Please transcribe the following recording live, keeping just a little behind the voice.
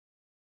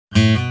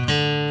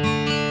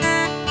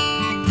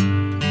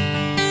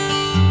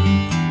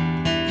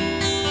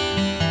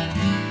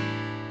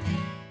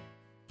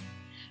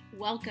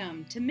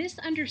Welcome to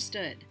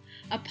Misunderstood,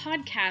 a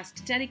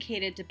podcast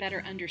dedicated to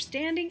better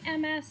understanding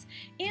MS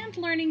and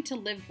learning to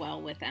live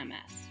well with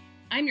MS.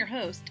 I'm your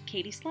host,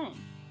 Katie Sloan.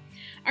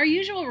 Our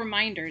usual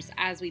reminders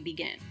as we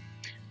begin.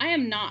 I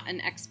am not an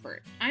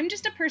expert. I'm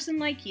just a person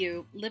like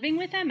you, living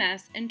with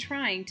MS and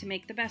trying to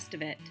make the best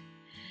of it.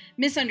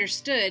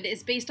 Misunderstood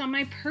is based on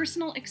my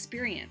personal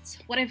experience,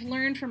 what I've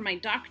learned from my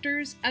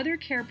doctors, other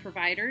care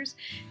providers,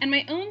 and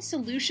my own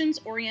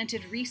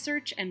solutions-oriented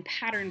research and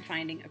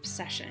pattern-finding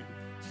obsession.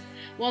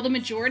 While the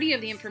majority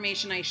of the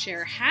information I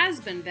share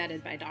has been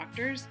vetted by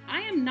doctors,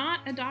 I am not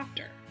a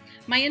doctor.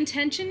 My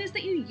intention is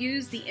that you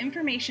use the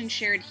information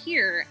shared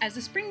here as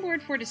a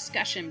springboard for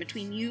discussion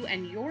between you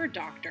and your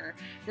doctor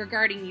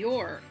regarding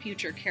your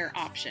future care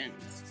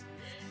options.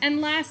 And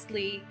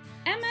lastly,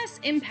 MS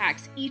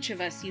impacts each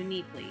of us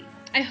uniquely.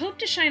 I hope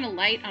to shine a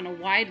light on a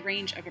wide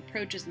range of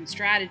approaches and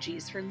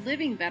strategies for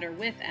living better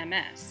with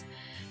MS.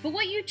 But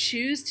what you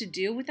choose to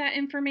do with that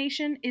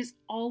information is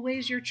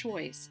always your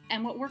choice,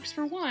 and what works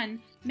for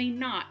one may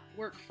not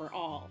work for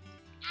all.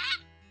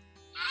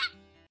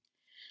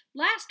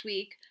 Last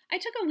week, I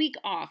took a week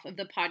off of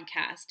the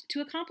podcast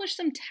to accomplish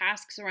some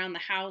tasks around the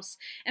house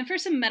and for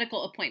some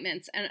medical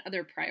appointments and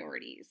other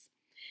priorities.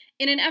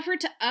 In an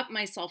effort to up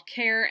my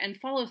self-care and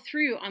follow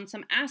through on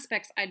some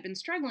aspects I'd been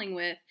struggling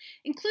with,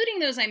 including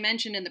those I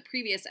mentioned in the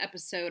previous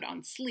episode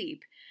on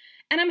sleep,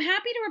 and I'm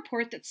happy to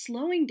report that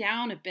slowing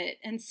down a bit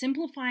and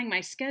simplifying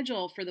my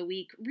schedule for the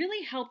week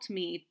really helped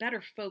me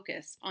better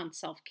focus on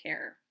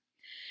self-care.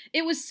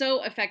 It was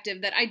so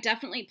effective that I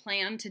definitely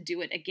plan to do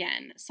it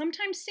again,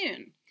 sometime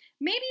soon.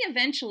 Maybe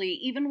eventually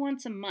even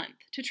once a month,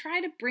 to try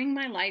to bring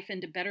my life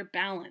into better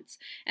balance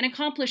and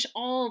accomplish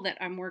all that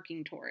I'm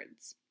working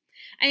towards.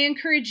 I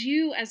encourage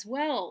you as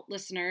well,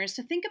 listeners,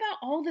 to think about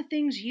all the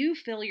things you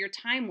fill your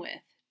time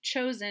with,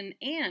 chosen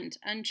and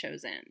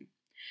unchosen.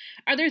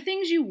 Are there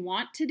things you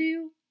want to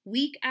do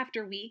week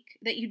after week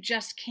that you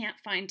just can't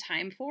find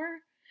time for?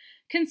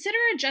 Consider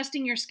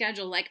adjusting your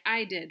schedule like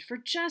I did for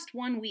just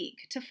 1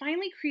 week to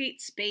finally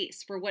create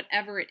space for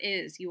whatever it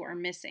is you are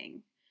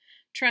missing.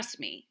 Trust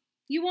me,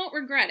 you won't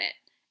regret it.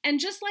 And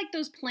just like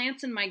those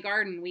plants in my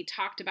garden we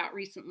talked about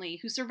recently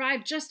who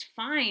survived just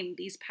fine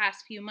these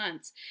past few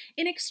months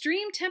in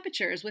extreme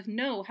temperatures with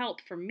no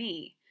help from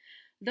me,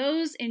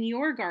 those in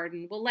your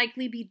garden will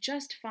likely be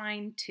just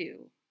fine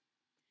too.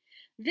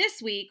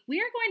 This week, we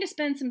are going to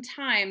spend some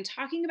time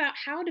talking about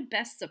how to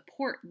best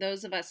support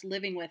those of us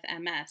living with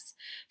MS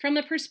from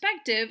the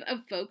perspective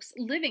of folks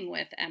living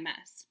with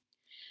MS.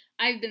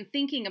 I've been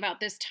thinking about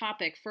this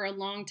topic for a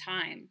long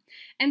time,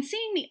 and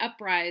seeing the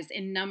uprise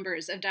in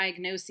numbers of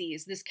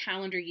diagnoses this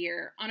calendar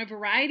year on a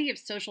variety of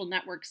social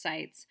network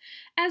sites,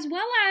 as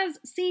well as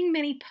seeing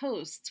many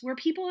posts where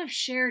people have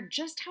shared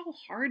just how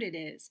hard it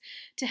is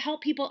to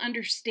help people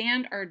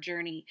understand our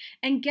journey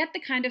and get the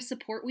kind of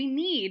support we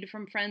need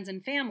from friends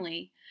and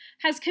family,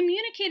 has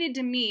communicated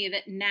to me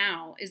that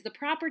now is the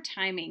proper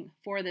timing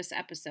for this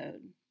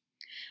episode.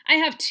 I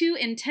have two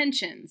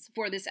intentions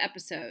for this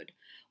episode.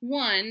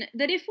 One,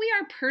 that if we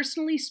are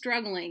personally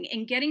struggling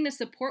in getting the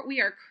support we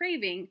are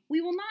craving,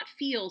 we will not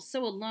feel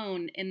so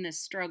alone in this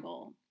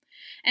struggle.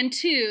 And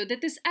two,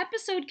 that this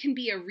episode can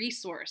be a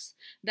resource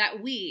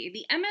that we,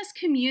 the MS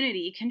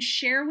community, can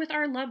share with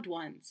our loved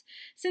ones,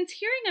 since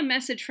hearing a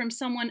message from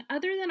someone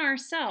other than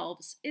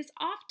ourselves is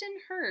often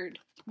heard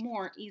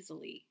more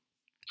easily.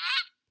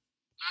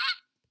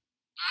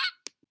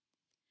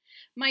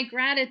 My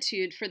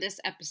gratitude for this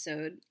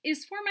episode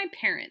is for my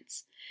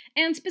parents,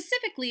 and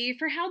specifically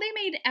for how they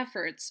made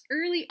efforts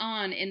early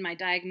on in my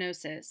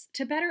diagnosis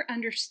to better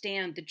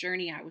understand the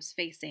journey I was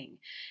facing,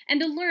 and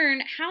to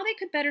learn how they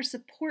could better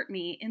support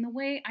me in the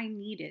way I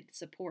needed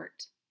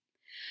support.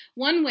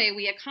 One way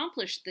we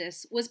accomplished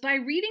this was by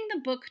reading the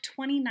book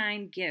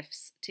 29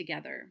 Gifts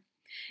together.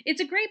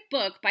 It's a great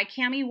book by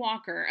Cammie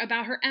Walker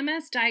about her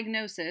MS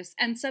diagnosis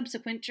and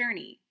subsequent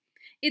journey.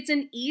 It's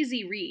an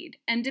easy read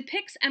and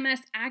depicts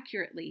MS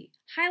accurately,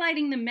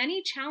 highlighting the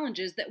many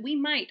challenges that we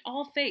might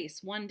all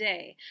face one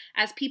day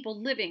as people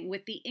living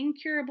with the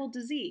incurable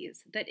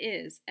disease that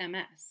is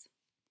MS.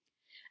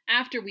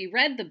 After we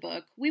read the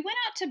book, we went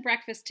out to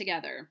breakfast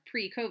together,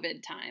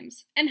 pre-COVID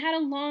times, and had a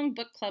long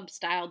book club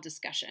style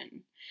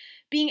discussion.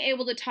 Being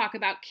able to talk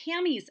about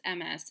Cammie's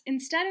MS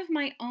instead of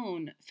my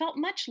own felt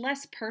much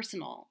less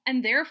personal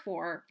and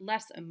therefore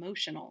less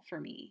emotional for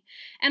me.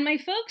 And my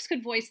folks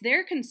could voice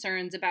their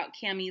concerns about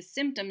Cammie's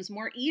symptoms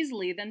more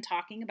easily than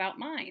talking about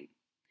mine.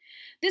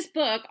 This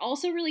book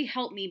also really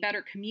helped me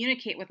better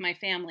communicate with my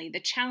family the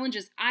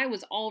challenges I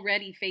was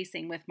already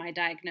facing with my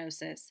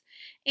diagnosis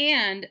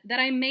and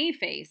that I may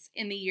face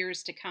in the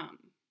years to come.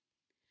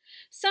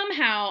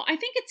 Somehow, I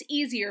think it's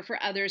easier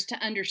for others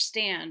to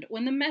understand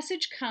when the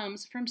message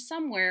comes from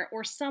somewhere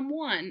or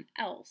someone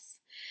else.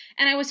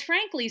 And I was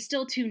frankly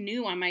still too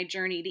new on my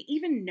journey to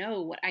even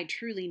know what I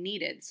truly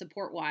needed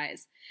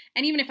support-wise,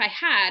 and even if I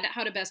had,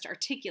 how to best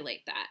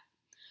articulate that.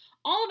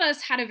 All of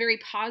us had a very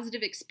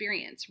positive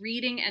experience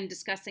reading and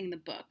discussing the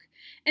book,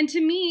 and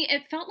to me,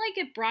 it felt like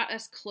it brought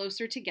us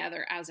closer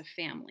together as a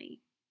family.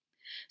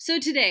 So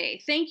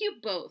today, thank you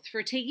both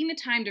for taking the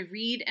time to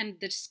read and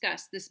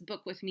discuss this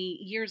book with me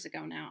years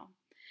ago now.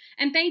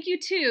 And thank you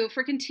too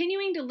for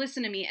continuing to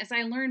listen to me as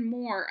I learn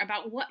more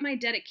about what my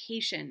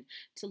dedication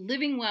to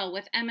living well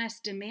with MS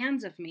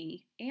demands of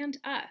me and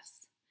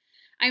us.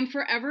 I'm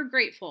forever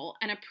grateful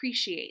and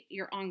appreciate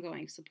your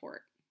ongoing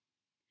support.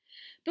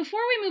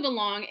 Before we move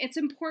along, it's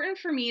important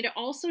for me to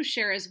also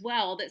share as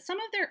well that some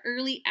of their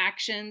early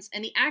actions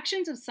and the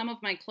actions of some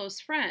of my close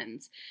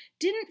friends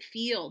didn't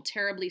feel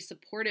terribly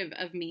supportive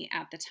of me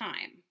at the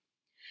time.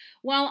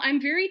 While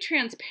I'm very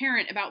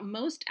transparent about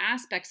most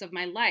aspects of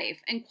my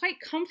life and quite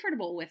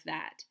comfortable with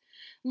that,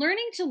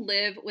 learning to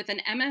live with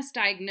an MS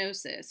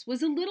diagnosis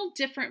was a little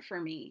different for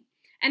me,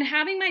 and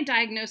having my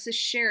diagnosis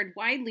shared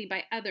widely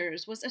by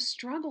others was a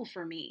struggle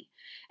for me,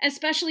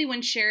 especially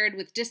when shared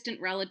with distant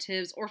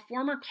relatives or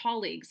former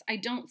colleagues I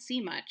don't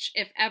see much,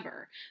 if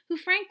ever, who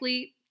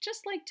frankly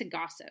just like to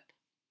gossip.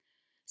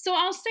 So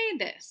I'll say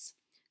this.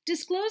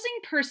 Disclosing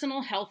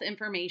personal health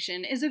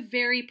information is a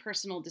very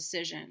personal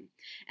decision,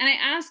 and I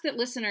ask that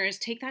listeners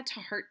take that to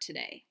heart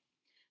today.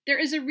 There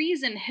is a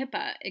reason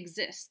HIPAA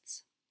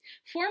exists.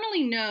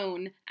 Formerly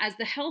known as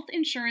the Health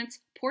Insurance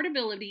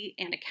Portability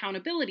and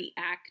Accountability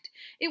Act,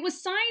 it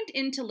was signed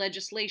into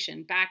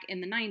legislation back in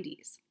the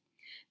 90s.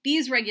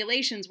 These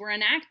regulations were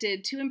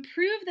enacted to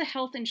improve the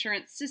health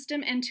insurance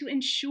system and to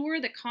ensure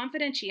the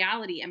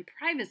confidentiality and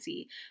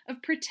privacy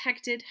of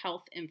protected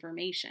health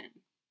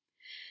information.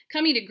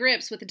 Coming to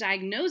grips with a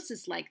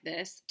diagnosis like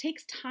this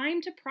takes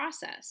time to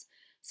process,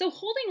 so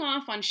holding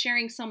off on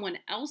sharing someone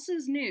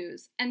else's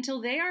news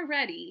until they are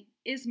ready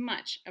is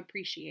much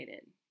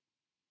appreciated.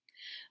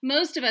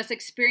 Most of us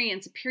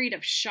experience a period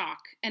of shock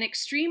and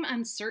extreme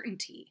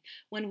uncertainty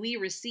when we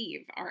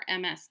receive our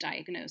MS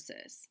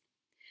diagnosis.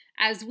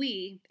 As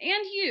we,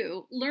 and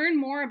you, learn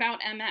more about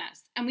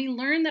MS and we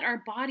learn that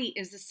our body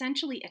is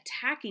essentially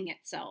attacking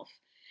itself,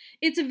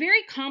 it's a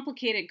very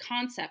complicated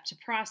concept to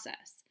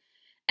process.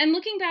 And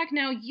looking back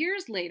now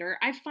years later,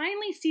 I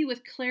finally see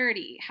with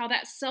clarity how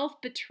that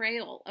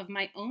self-betrayal of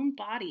my own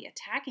body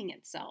attacking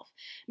itself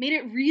made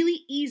it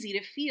really easy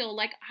to feel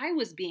like I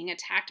was being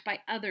attacked by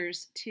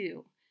others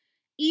too,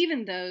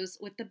 even those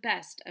with the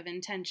best of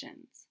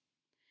intentions.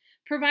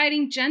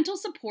 Providing gentle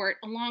support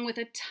along with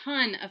a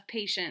ton of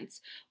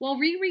patience while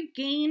we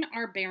regain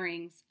our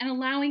bearings and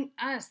allowing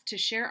us to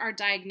share our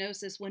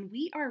diagnosis when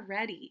we are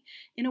ready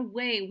in a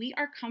way we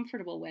are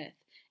comfortable with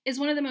is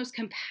one of the most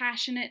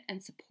compassionate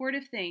and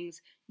supportive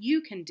things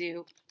you can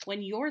do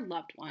when your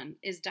loved one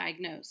is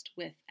diagnosed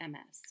with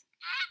MS.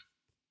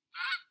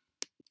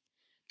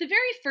 The very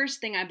first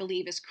thing I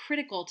believe is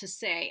critical to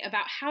say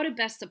about how to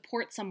best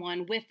support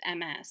someone with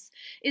MS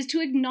is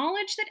to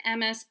acknowledge that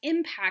MS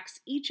impacts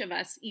each of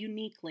us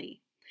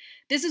uniquely.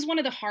 This is one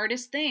of the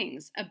hardest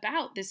things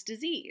about this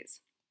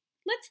disease.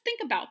 Let's think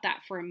about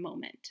that for a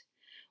moment.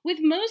 With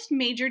most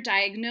major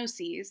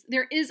diagnoses,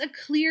 there is a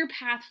clear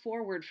path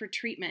forward for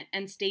treatment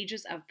and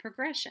stages of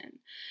progression.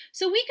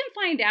 So we can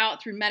find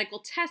out through medical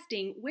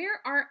testing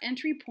where our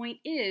entry point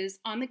is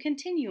on the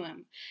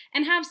continuum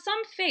and have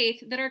some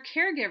faith that our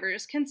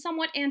caregivers can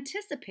somewhat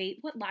anticipate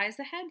what lies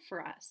ahead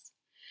for us.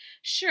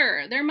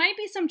 Sure, there might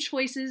be some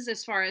choices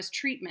as far as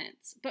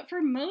treatments, but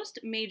for most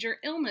major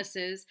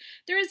illnesses,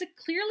 there is a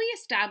clearly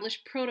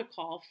established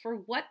protocol for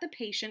what the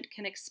patient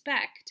can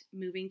expect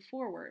moving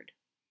forward.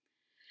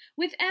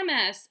 With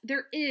MS,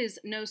 there is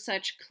no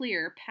such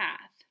clear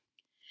path.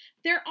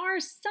 There are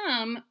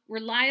some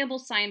reliable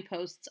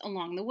signposts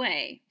along the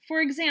way. For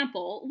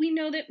example, we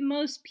know that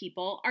most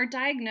people are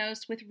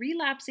diagnosed with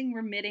relapsing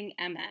remitting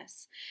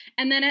MS,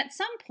 and then at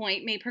some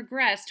point may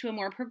progress to a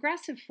more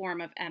progressive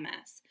form of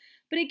MS.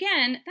 But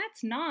again,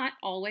 that's not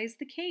always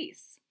the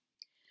case.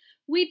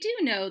 We do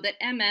know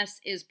that MS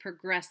is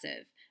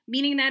progressive,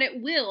 meaning that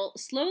it will,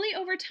 slowly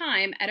over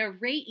time, at a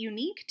rate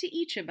unique to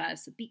each of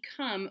us,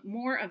 become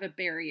more of a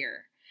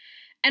barrier.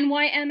 And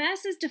why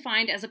MS is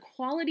defined as a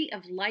quality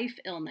of life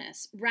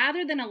illness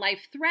rather than a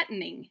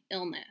life-threatening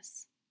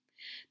illness.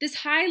 This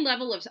high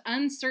level of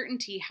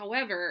uncertainty,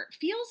 however,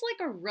 feels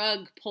like a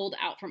rug pulled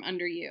out from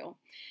under you.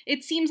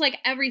 It seems like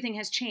everything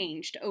has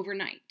changed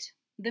overnight.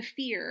 The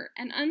fear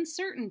and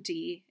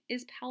uncertainty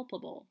is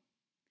palpable.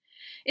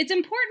 It's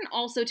important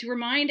also to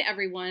remind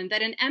everyone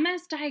that an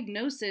MS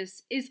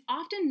diagnosis is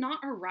often not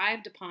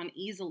arrived upon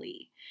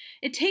easily.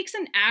 It takes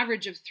an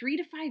average of 3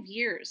 to 5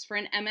 years for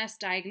an MS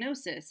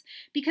diagnosis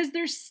because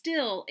there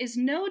still is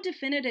no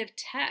definitive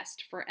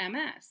test for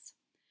MS.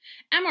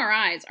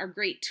 MRIs are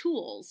great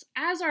tools,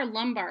 as are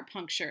lumbar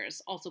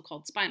punctures, also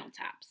called spinal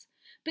taps.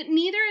 But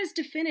neither is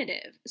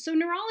definitive, so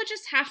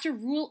neurologists have to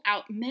rule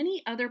out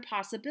many other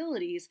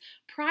possibilities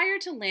prior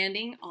to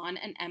landing on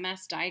an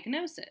MS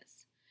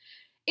diagnosis.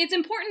 It's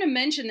important to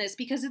mention this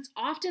because it's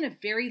often a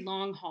very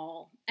long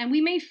haul, and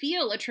we may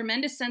feel a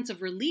tremendous sense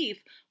of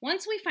relief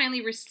once we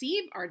finally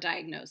receive our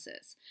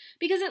diagnosis,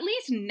 because at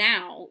least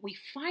now we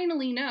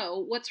finally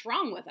know what's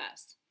wrong with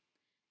us.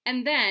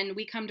 And then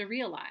we come to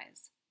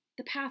realize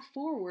the path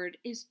forward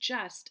is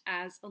just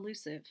as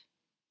elusive.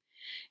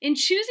 In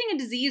choosing a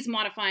disease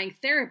modifying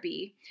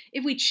therapy,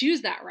 if we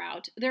choose that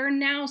route, there are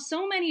now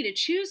so many to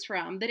choose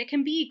from that it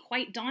can be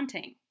quite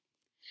daunting.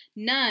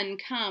 None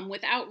come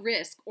without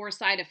risk or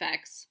side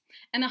effects,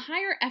 and the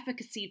higher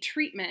efficacy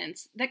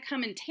treatments that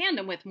come in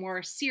tandem with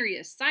more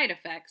serious side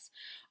effects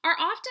are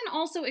often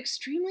also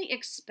extremely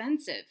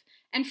expensive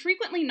and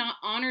frequently not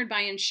honored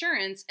by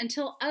insurance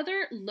until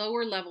other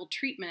lower level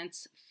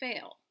treatments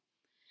fail.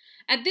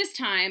 At this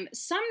time,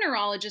 some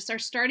neurologists are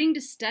starting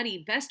to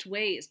study best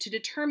ways to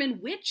determine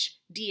which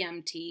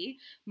DMT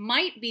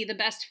might be the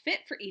best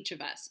fit for each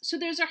of us. So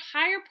there's a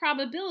higher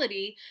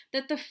probability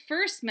that the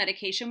first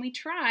medication we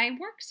try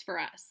works for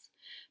us.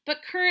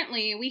 But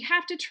currently, we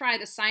have to try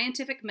the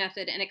scientific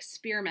method and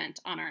experiment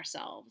on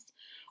ourselves.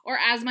 Or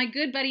as my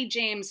good buddy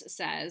James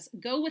says,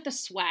 go with a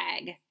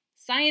swag,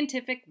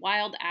 scientific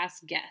wild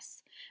ass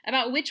guess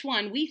about which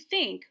one we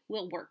think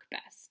will work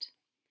best.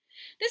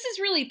 This is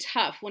really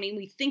tough when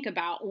we think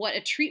about what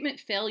a treatment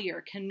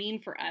failure can mean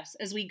for us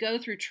as we go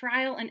through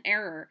trial and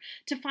error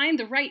to find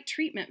the right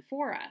treatment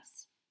for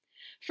us.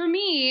 For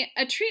me,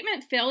 a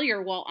treatment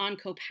failure while on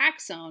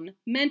Copaxone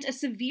meant a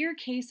severe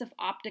case of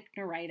optic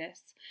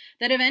neuritis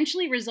that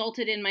eventually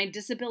resulted in my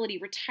disability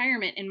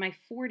retirement in my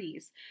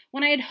 40s,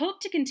 when I had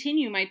hoped to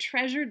continue my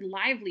treasured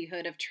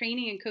livelihood of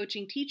training and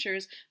coaching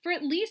teachers for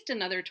at least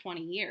another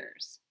 20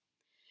 years.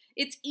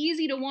 It's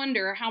easy to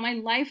wonder how my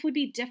life would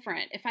be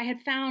different if I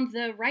had found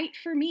the right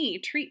for me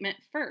treatment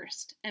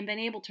first and been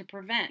able to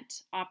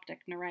prevent optic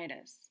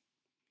neuritis.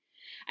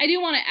 I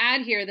do want to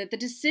add here that the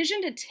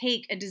decision to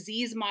take a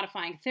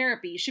disease-modifying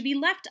therapy should be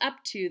left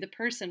up to the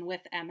person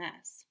with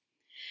MS.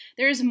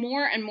 There is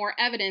more and more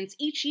evidence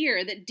each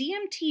year that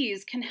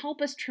DMTs can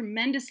help us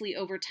tremendously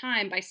over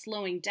time by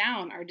slowing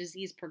down our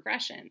disease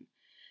progression.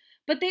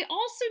 But they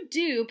also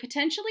do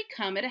potentially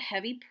come at a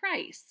heavy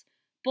price,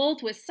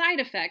 both with side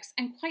effects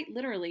and quite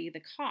literally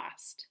the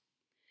cost.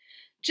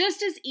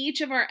 Just as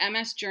each of our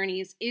MS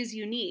journeys is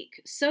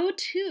unique, so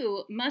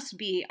too must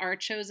be our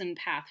chosen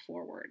path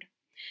forward.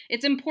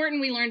 It's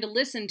important we learn to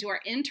listen to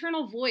our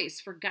internal voice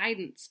for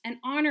guidance and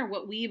honor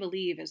what we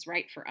believe is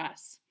right for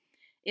us.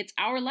 It's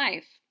our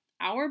life,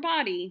 our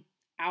body,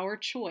 our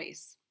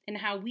choice, and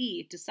how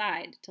we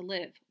decide to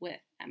live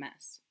with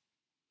MS.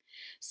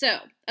 So,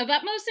 of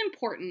utmost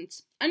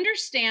importance,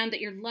 understand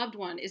that your loved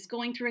one is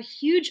going through a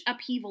huge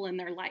upheaval in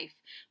their life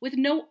with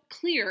no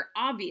clear,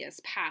 obvious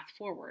path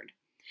forward.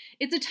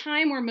 It's a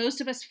time where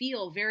most of us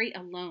feel very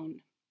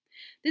alone.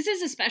 This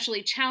is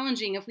especially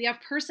challenging if we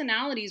have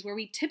personalities where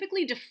we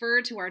typically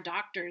defer to our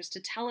doctors to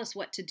tell us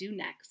what to do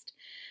next.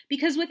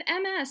 Because with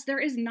MS, there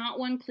is not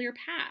one clear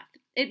path.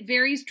 It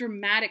varies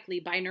dramatically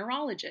by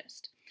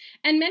neurologist.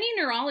 And many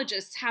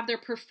neurologists have their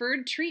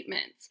preferred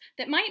treatments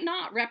that might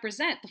not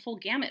represent the full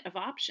gamut of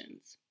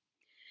options.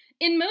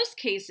 In most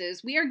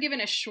cases, we are given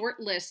a short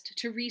list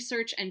to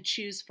research and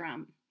choose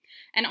from.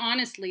 And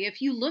honestly,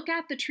 if you look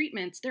at the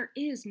treatments, there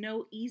is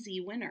no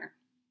easy winner.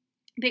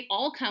 They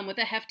all come with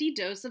a hefty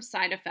dose of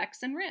side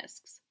effects and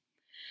risks.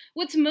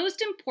 What's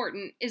most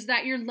important is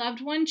that your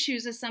loved one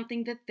chooses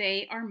something that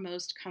they are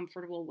most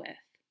comfortable with.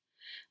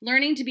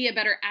 Learning to be a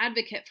better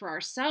advocate for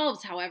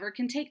ourselves, however,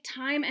 can take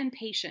time and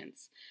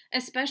patience,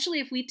 especially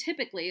if we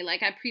typically,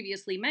 like I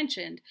previously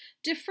mentioned,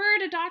 defer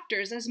to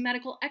doctors as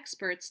medical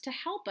experts to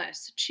help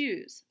us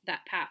choose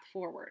that path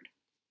forward.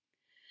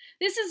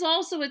 This is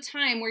also a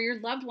time where your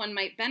loved one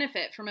might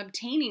benefit from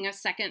obtaining a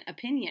second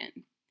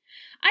opinion.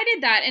 I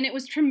did that, and it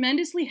was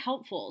tremendously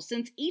helpful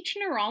since each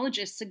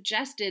neurologist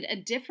suggested a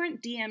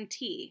different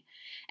DMT,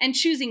 and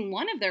choosing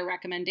one of their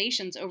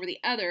recommendations over the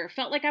other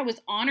felt like I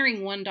was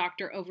honoring one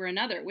doctor over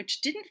another, which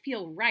didn't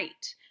feel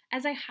right,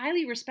 as I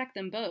highly respect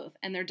them both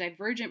and their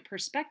divergent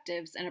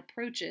perspectives and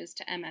approaches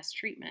to MS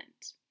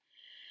treatment.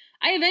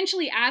 I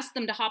eventually asked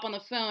them to hop on the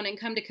phone and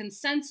come to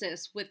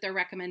consensus with their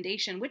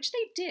recommendation, which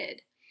they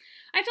did.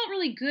 I felt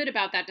really good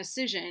about that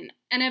decision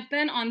and have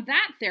been on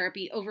that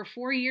therapy over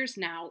 4 years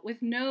now with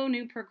no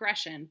new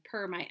progression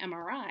per my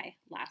MRI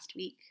last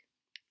week.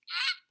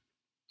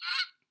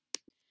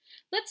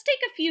 Let's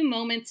take a few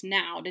moments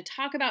now to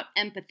talk about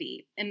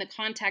empathy in the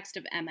context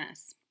of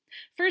MS.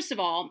 First of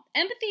all,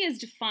 empathy is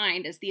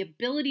defined as the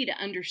ability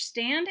to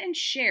understand and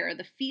share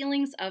the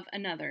feelings of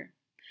another.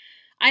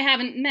 I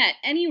haven't met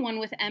anyone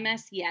with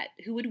MS yet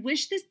who would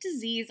wish this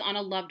disease on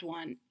a loved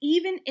one,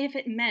 even if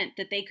it meant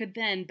that they could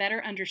then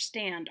better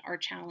understand our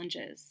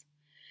challenges.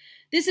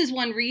 This is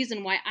one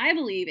reason why I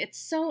believe it's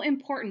so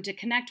important to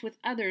connect with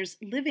others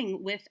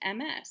living with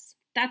MS.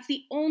 That's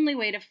the only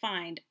way to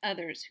find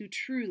others who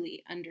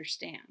truly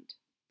understand.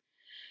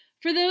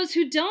 For those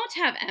who don't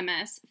have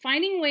MS,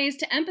 finding ways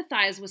to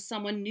empathize with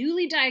someone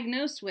newly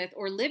diagnosed with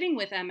or living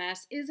with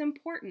MS is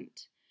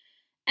important.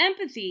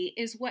 Empathy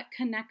is what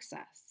connects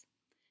us.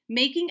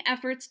 Making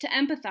efforts to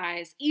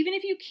empathize, even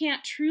if you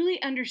can't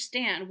truly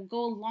understand, will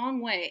go a long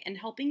way in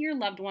helping your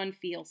loved one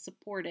feel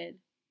supported.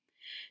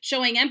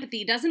 Showing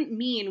empathy doesn't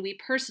mean we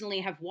personally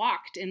have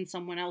walked in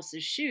someone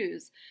else's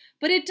shoes,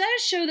 but it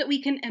does show that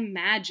we can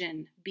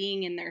imagine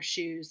being in their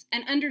shoes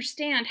and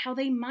understand how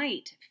they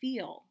might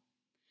feel.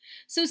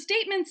 So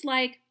statements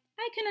like,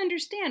 I can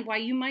understand why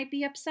you might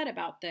be upset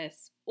about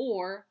this.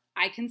 Or,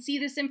 I can see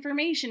this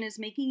information is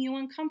making you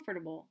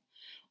uncomfortable.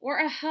 Or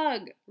a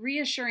hug,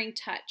 reassuring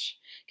touch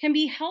can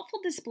be helpful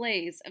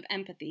displays of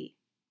empathy.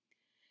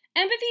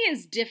 Empathy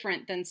is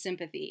different than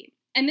sympathy,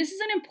 and this is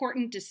an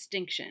important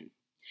distinction.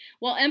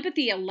 While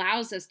empathy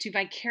allows us to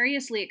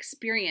vicariously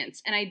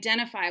experience and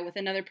identify with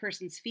another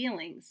person's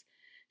feelings,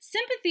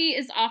 sympathy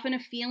is often a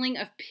feeling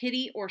of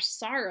pity or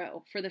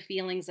sorrow for the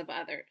feelings of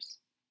others.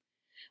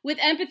 With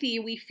empathy,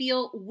 we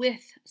feel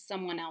with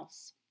someone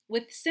else.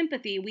 With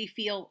sympathy, we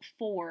feel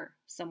for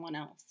someone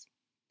else.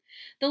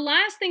 The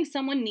last thing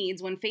someone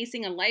needs when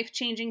facing a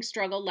life-changing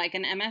struggle like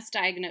an MS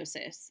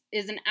diagnosis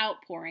is an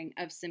outpouring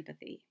of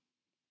sympathy.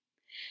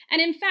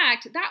 And in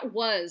fact, that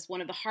was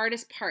one of the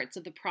hardest parts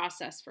of the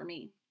process for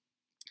me.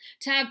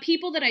 To have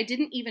people that I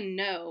didn't even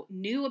know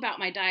knew about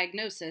my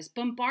diagnosis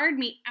bombard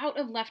me out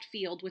of left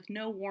field with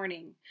no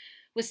warning,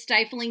 with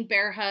stifling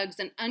bear hugs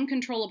and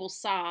uncontrollable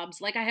sobs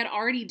like I had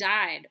already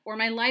died or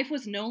my life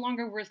was no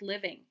longer worth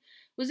living,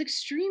 was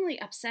extremely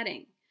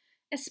upsetting,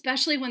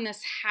 especially when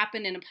this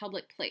happened in a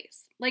public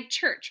place, like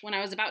church when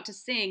I was about to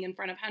sing in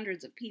front of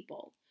hundreds of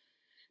people.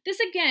 This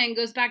again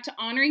goes back to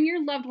honoring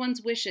your loved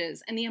one's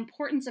wishes and the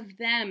importance of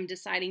them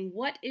deciding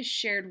what is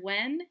shared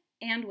when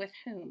and with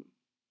whom.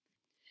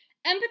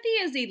 Empathy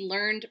is a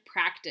learned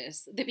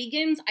practice that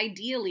begins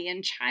ideally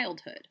in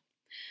childhood.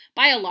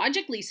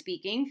 Biologically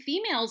speaking,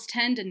 females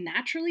tend to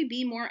naturally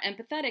be more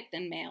empathetic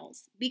than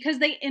males because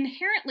they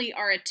inherently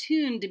are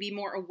attuned to be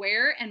more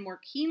aware and more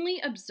keenly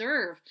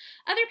observe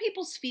other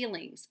people's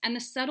feelings and the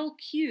subtle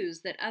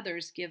cues that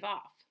others give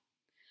off.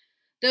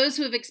 Those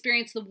who have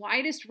experienced the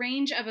widest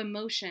range of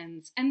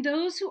emotions and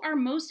those who are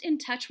most in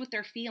touch with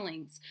their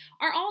feelings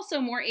are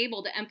also more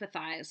able to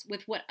empathize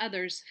with what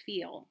others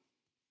feel.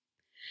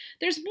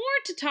 There's more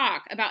to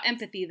talk about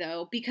empathy,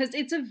 though, because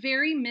it's a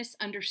very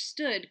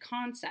misunderstood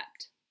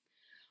concept.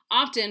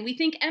 Often, we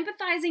think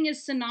empathizing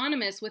is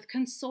synonymous with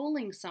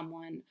consoling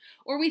someone,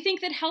 or we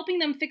think that helping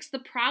them fix the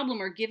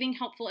problem or giving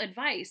helpful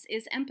advice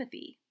is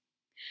empathy.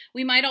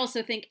 We might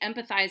also think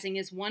empathizing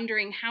is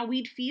wondering how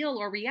we'd feel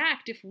or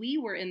react if we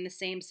were in the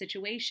same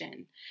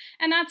situation.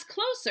 And that's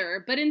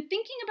closer, but in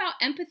thinking about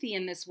empathy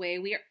in this way,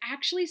 we are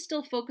actually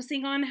still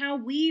focusing on how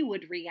we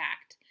would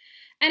react.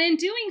 And in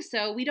doing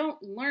so, we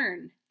don't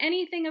learn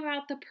anything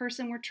about the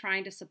person we're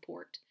trying to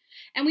support.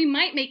 And we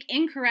might make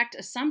incorrect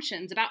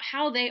assumptions about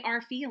how they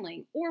are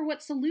feeling or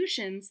what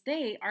solutions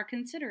they are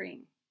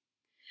considering.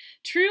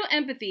 True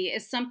empathy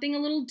is something a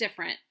little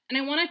different, and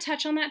I want to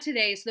touch on that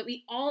today so that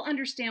we all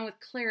understand with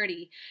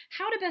clarity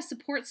how to best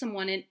support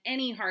someone in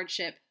any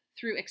hardship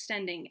through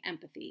extending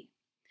empathy.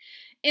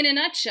 In a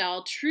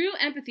nutshell, true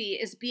empathy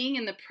is being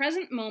in the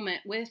present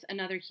moment with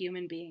another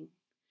human being.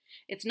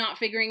 It's not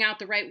figuring out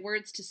the right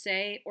words to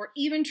say or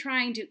even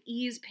trying to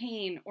ease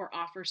pain or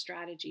offer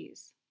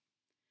strategies.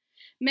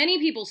 Many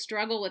people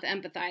struggle with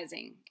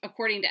empathizing,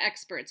 according to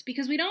experts,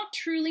 because we don't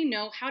truly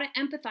know how to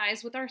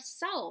empathize with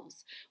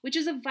ourselves, which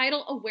is a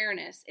vital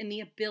awareness in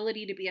the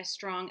ability to be a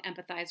strong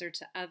empathizer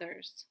to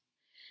others.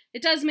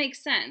 It does make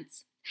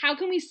sense. How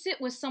can we sit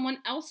with someone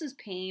else's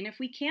pain if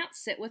we can't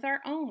sit with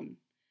our own?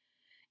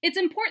 It's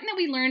important that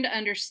we learn to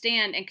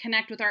understand and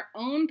connect with our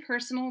own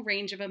personal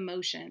range of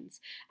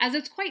emotions, as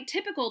it's quite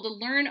typical to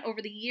learn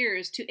over the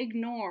years to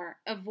ignore,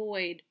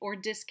 avoid, or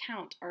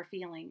discount our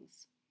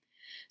feelings.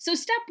 So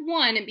step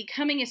one in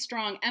becoming a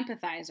strong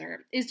empathizer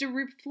is to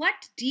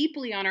reflect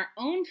deeply on our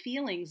own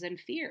feelings and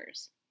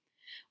fears.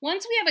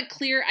 Once we have a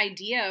clear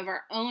idea of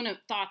our own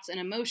thoughts and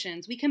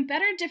emotions, we can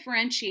better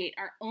differentiate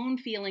our own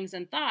feelings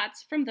and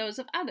thoughts from those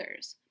of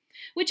others.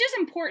 Which is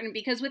important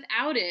because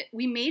without it,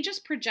 we may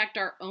just project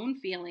our own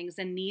feelings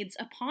and needs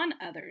upon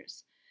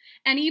others.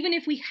 And even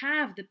if we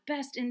have the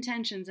best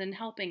intentions in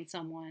helping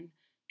someone,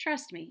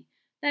 trust me,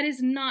 that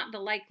is not the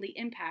likely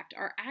impact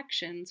our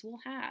actions will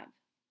have.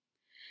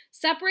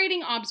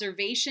 Separating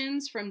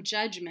observations from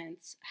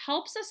judgments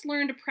helps us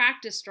learn to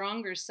practice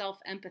stronger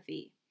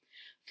self-empathy.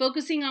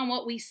 Focusing on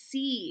what we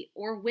see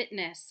or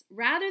witness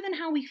rather than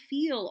how we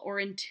feel or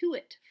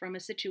intuit from a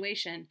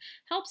situation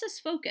helps us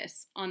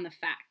focus on the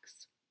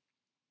facts.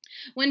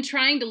 When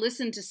trying to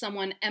listen to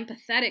someone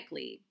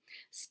empathetically,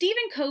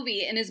 Stephen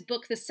Covey, in his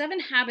book, The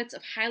 7 Habits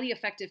of Highly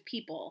Effective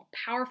People,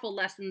 Powerful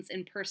Lessons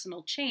in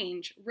Personal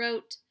Change,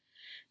 wrote,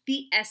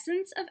 "The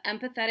essence of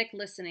empathetic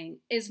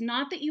listening is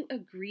not that you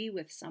agree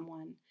with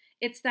someone.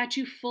 It's that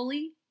you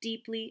fully,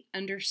 deeply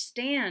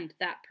understand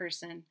that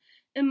person,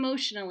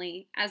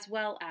 emotionally as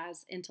well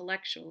as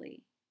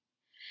intellectually."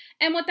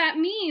 And what that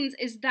means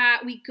is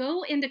that we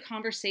go into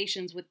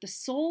conversations with the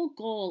sole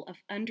goal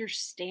of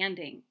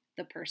understanding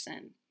the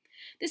person.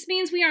 This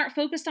means we aren't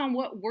focused on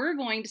what we're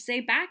going to say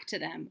back to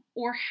them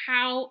or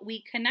how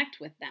we connect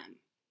with them.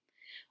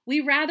 We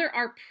rather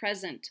are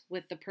present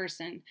with the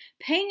person,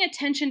 paying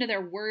attention to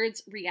their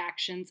words,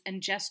 reactions,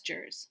 and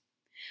gestures.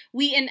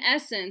 We, in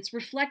essence,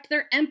 reflect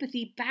their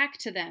empathy back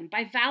to them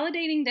by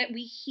validating that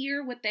we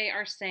hear what they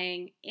are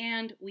saying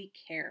and we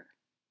care.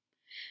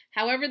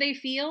 However they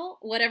feel,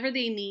 whatever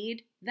they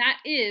need,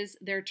 that is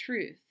their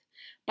truth.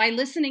 by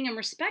listening and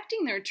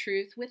respecting their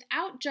truth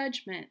without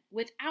judgment,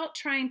 without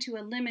trying to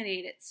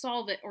eliminate it,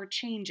 solve it, or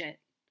change it.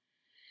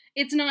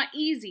 It's not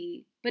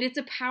easy, but it's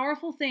a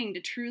powerful thing to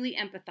truly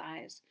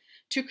empathize,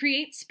 to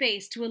create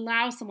space to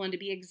allow someone to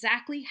be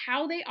exactly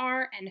how they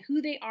are and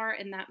who they are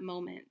in that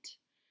moment.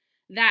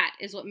 That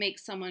is what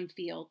makes someone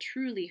feel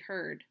truly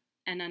heard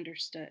and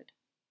understood.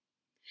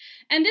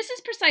 And this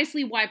is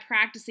precisely why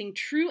practicing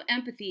true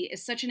empathy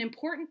is such an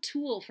important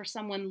tool for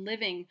someone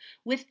living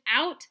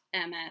without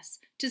MS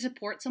to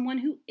support someone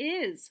who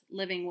is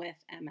living with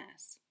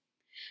MS.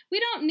 We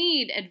don't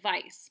need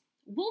advice.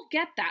 We'll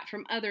get that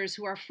from others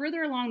who are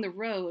further along the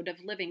road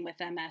of living with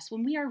MS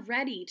when we are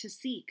ready to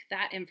seek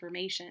that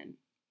information.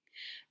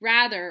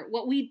 Rather,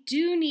 what we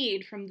do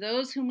need from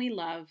those whom we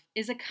love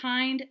is a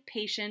kind,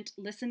 patient,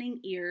 listening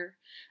ear,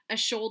 a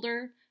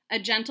shoulder, a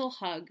gentle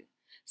hug,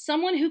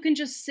 someone who can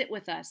just sit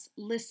with us,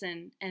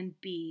 listen, and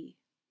be.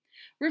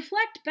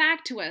 Reflect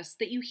back to us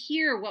that you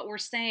hear what we're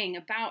saying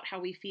about how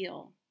we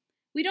feel.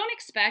 We don't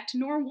expect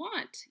nor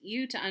want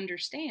you to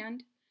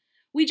understand.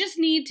 We just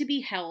need to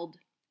be held,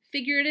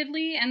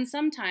 figuratively and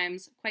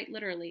sometimes quite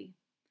literally.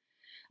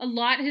 A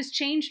lot has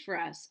changed for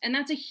us, and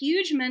that's a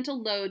huge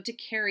mental load to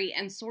carry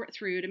and sort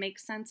through to make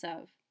sense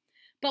of.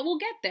 But we'll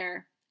get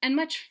there, and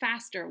much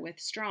faster with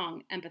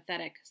strong,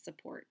 empathetic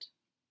support.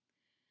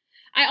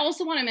 I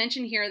also want to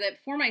mention here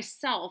that for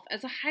myself,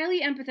 as a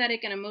highly empathetic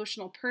and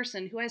emotional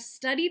person who has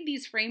studied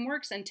these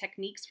frameworks and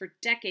techniques for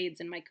decades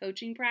in my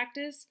coaching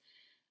practice,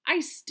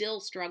 I still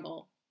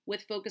struggle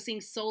with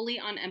focusing solely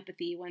on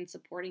empathy when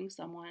supporting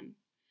someone.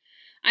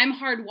 I'm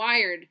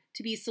hardwired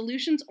to be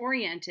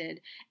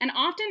solutions-oriented and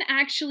often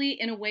actually,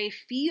 in a way,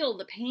 feel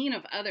the pain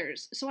of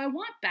others, so I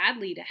want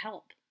badly to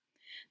help.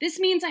 This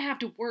means I have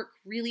to work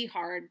really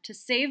hard to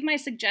save my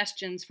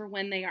suggestions for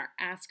when they are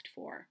asked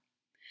for.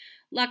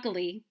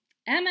 Luckily,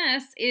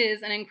 MS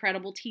is an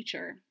incredible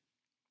teacher.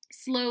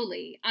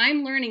 Slowly,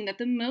 I'm learning that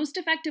the most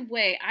effective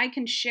way I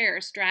can share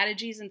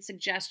strategies and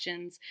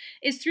suggestions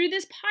is through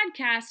this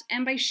podcast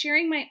and by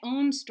sharing my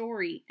own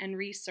story and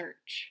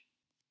research.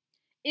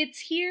 It's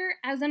here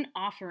as an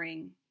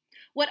offering.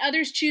 What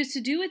others choose to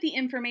do with the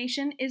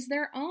information is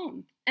their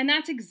own, and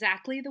that's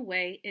exactly the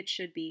way it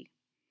should be.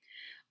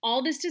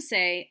 All this to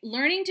say,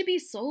 learning to be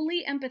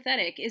solely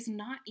empathetic is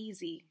not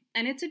easy,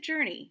 and it's a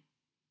journey.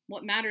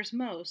 What matters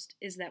most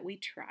is that we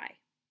try.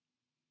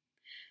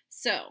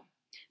 So,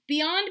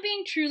 beyond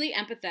being truly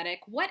empathetic,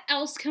 what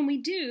else can we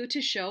do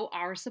to show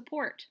our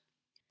support?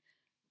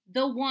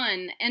 The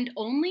one and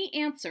only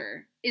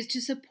answer is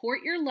to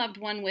support your loved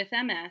one with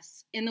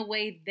MS in the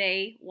way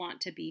they want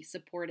to be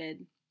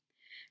supported.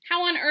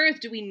 How on earth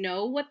do we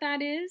know what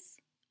that is?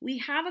 We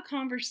have a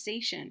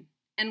conversation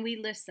and we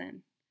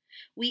listen.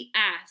 We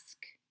ask.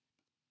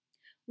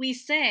 We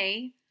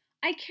say,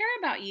 I care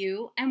about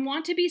you and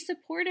want to be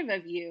supportive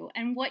of you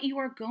and what you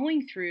are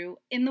going through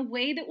in the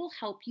way that will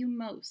help you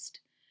most.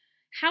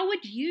 How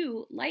would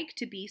you like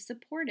to be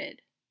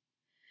supported?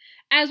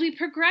 As we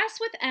progress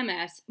with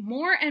MS,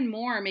 more and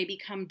more may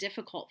become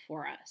difficult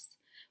for us.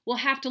 We'll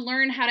have to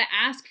learn how to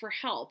ask for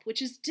help,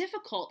 which is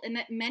difficult in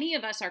that many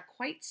of us are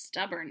quite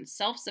stubborn,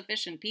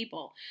 self-sufficient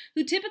people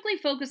who typically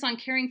focus on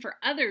caring for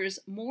others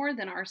more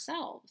than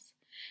ourselves.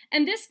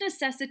 And this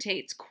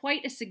necessitates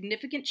quite a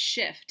significant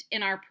shift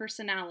in our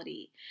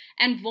personality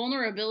and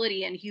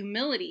vulnerability and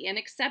humility and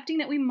accepting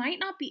that we might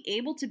not be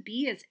able to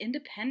be as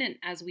independent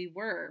as we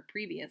were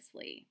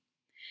previously.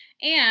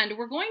 And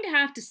we're going to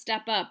have to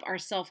step up our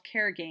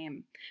self-care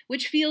game,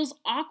 which feels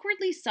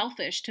awkwardly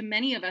selfish to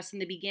many of us in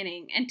the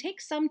beginning and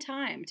takes some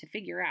time to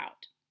figure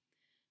out.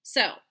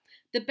 So,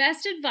 the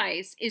best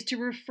advice is to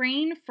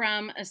refrain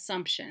from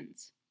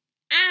assumptions.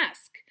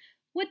 Ask,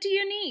 what do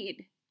you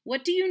need?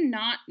 What do you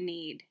not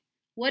need?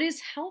 What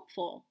is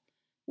helpful?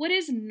 What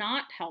is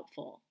not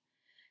helpful?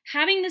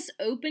 Having this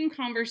open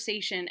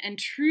conversation and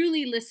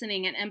truly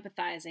listening and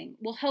empathizing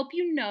will help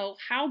you know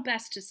how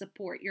best to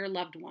support your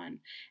loved one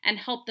and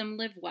help them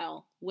live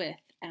well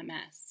with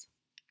MS.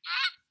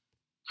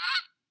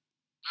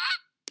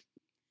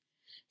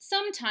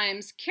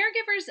 Sometimes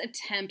caregivers'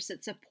 attempts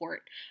at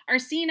support are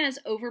seen as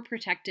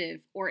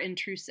overprotective or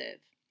intrusive.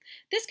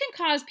 This can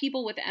cause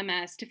people with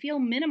MS to feel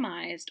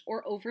minimized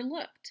or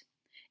overlooked.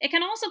 It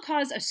can also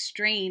cause a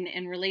strain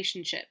in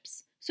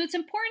relationships, so it's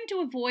important to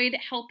avoid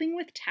helping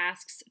with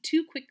tasks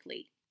too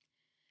quickly.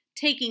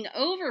 Taking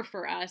over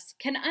for us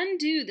can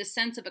undo the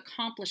sense of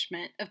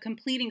accomplishment of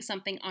completing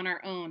something on our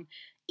own,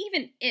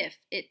 even if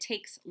it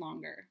takes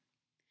longer.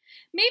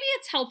 Maybe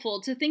it's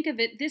helpful to think of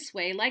it this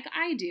way like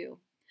I do.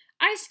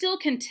 I still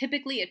can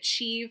typically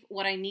achieve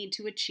what I need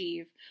to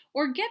achieve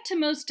or get to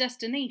most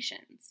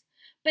destinations.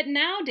 But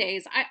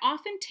nowadays, I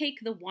often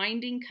take the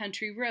winding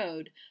country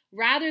road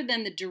rather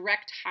than the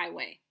direct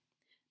highway.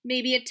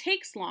 Maybe it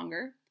takes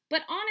longer,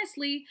 but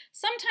honestly,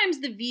 sometimes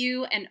the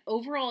view and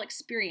overall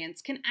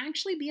experience can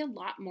actually be a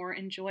lot more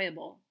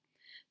enjoyable.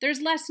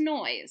 There's less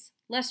noise,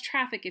 less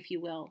traffic if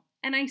you will,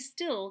 and I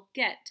still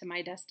get to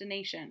my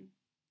destination.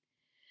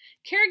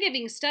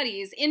 Caregiving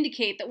studies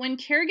indicate that when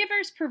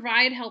caregivers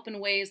provide help in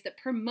ways that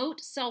promote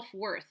self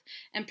worth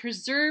and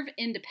preserve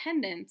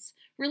independence,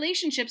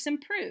 relationships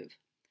improve.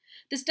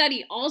 The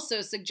study also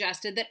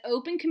suggested that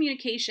open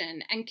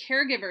communication and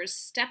caregivers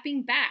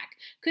stepping back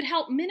could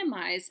help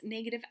minimize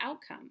negative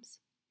outcomes.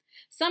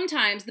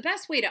 Sometimes the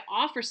best way to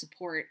offer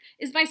support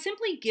is by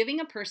simply giving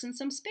a person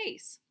some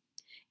space.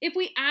 If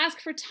we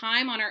ask for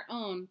time on our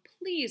own,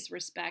 please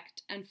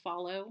respect and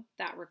follow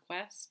that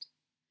request.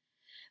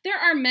 There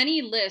are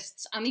many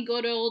lists on the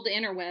good old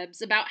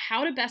interwebs about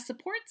how to best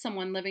support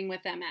someone living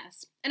with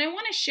MS, and I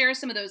want to share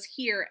some of those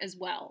here as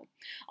well.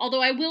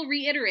 Although I will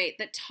reiterate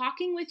that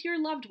talking with your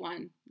loved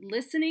one,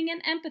 listening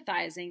and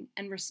empathizing,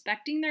 and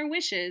respecting their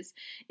wishes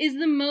is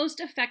the most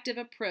effective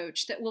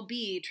approach that will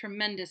be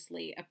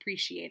tremendously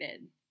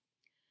appreciated.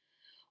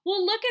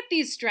 We'll look at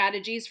these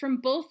strategies from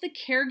both the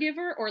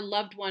caregiver or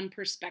loved one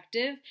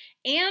perspective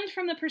and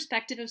from the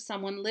perspective of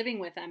someone living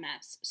with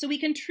MS, so we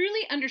can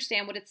truly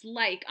understand what it's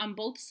like on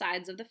both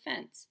sides of the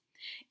fence,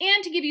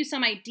 and to give you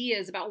some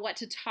ideas about what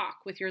to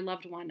talk with your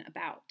loved one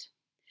about.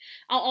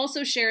 I'll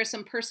also share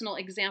some personal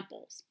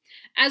examples.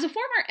 As a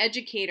former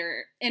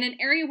educator in an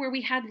area where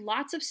we had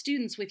lots of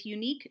students with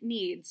unique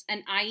needs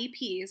and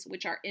IEPs,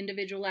 which are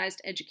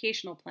Individualized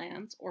Educational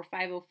Plans or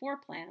 504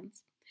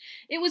 plans,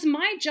 it was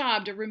my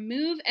job to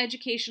remove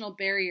educational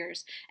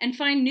barriers and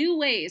find new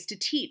ways to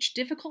teach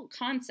difficult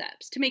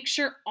concepts to make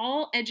sure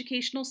all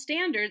educational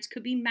standards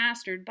could be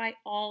mastered by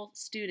all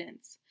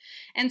students,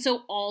 and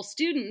so all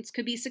students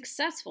could be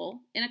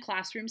successful in a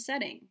classroom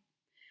setting.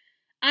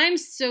 I'm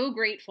so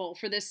grateful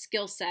for this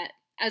skill set,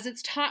 as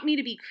it's taught me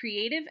to be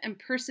creative and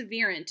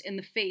perseverant in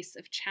the face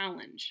of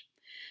challenge.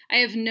 I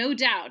have no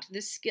doubt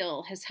this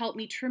skill has helped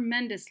me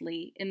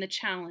tremendously in the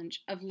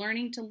challenge of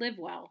learning to live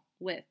well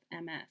with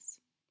MS.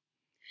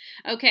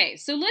 Okay,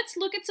 so let's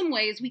look at some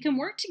ways we can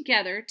work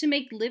together to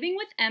make living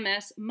with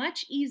MS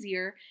much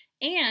easier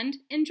and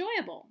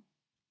enjoyable.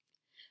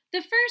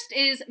 The first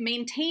is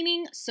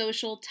maintaining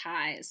social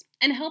ties,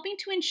 and helping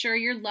to ensure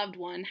your loved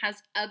one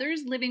has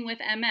others living with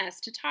MS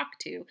to talk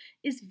to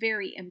is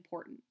very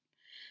important.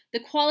 The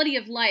quality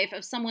of life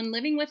of someone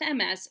living with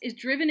MS is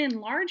driven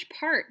in large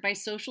part by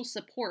social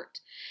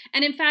support.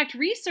 And in fact,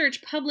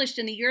 research published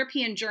in the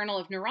European Journal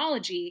of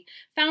Neurology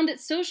found that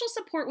social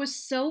support was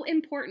so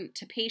important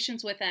to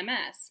patients with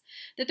MS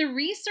that the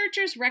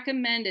researchers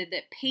recommended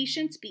that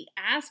patients be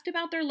asked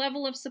about their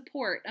level of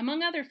support,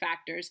 among other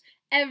factors,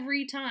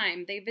 every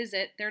time they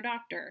visit their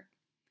doctor.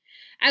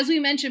 As we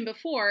mentioned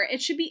before,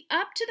 it should be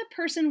up to the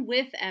person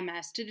with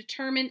MS to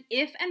determine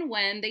if and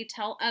when they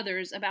tell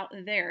others about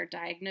their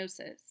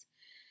diagnosis.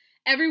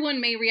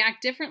 Everyone may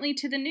react differently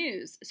to the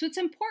news, so it's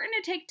important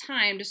to take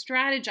time to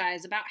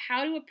strategize about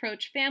how to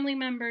approach family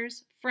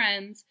members,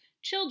 friends,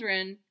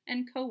 children,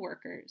 and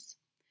coworkers.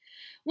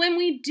 When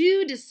we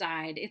do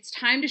decide it's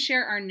time to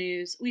share our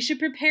news, we should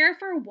prepare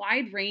for a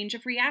wide range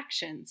of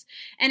reactions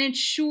and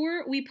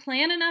ensure we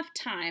plan enough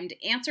time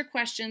to answer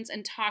questions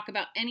and talk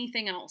about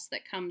anything else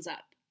that comes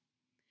up.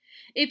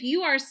 If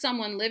you are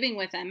someone living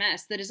with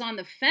MS that is on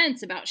the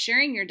fence about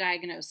sharing your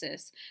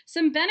diagnosis,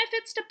 some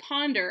benefits to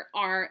ponder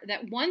are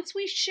that once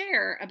we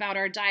share about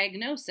our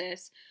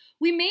diagnosis,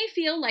 we may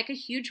feel like a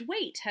huge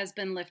weight has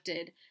been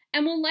lifted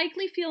and will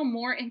likely feel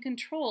more in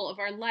control of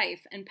our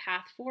life and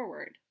path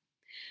forward.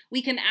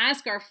 We can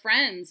ask our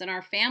friends and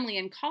our family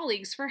and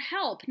colleagues for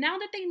help now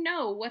that they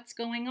know what's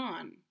going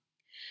on.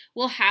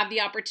 We'll have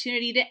the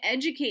opportunity to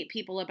educate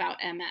people about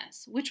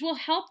MS, which will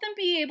help them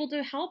be able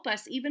to help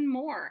us even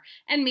more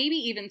and maybe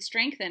even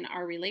strengthen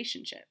our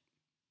relationship.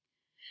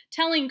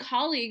 Telling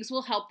colleagues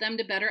will help them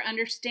to better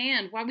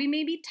understand why we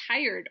may be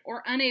tired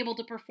or unable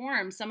to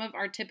perform some of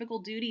our typical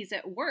duties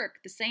at work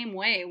the same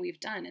way we've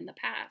done in the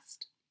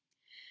past.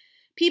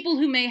 People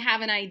who may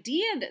have an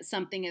idea that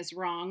something is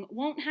wrong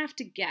won't have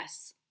to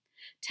guess.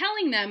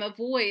 Telling them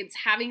avoids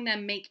having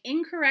them make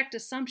incorrect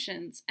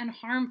assumptions and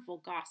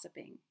harmful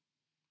gossiping.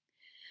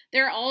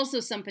 There are also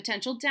some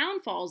potential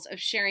downfalls of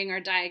sharing our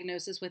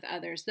diagnosis with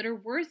others that are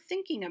worth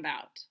thinking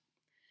about.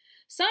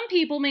 Some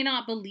people may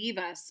not believe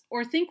us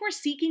or think we're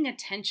seeking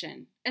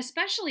attention,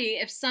 especially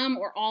if some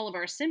or all of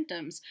our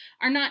symptoms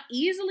are not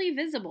easily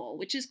visible,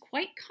 which is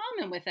quite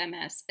common with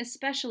MS,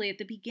 especially at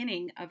the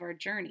beginning of our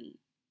journey.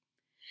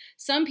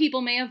 Some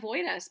people may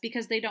avoid us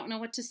because they don't know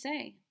what to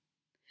say.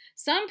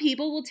 Some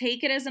people will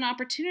take it as an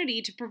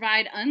opportunity to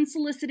provide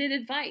unsolicited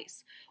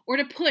advice or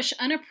to push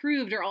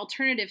unapproved or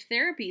alternative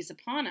therapies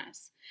upon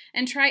us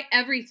and try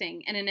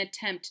everything in an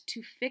attempt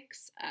to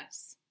fix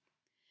us.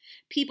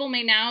 People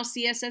may now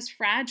see us as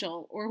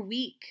fragile or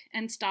weak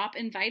and stop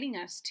inviting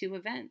us to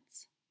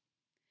events.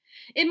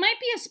 It might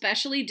be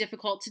especially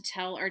difficult to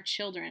tell our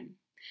children.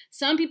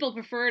 Some people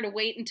prefer to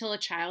wait until a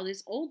child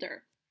is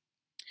older.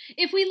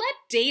 If we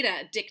let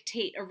data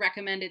dictate a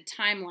recommended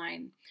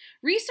timeline,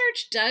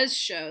 research does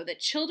show that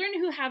children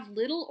who have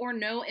little or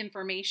no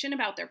information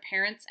about their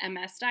parents'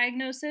 MS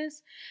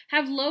diagnosis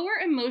have lower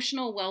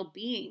emotional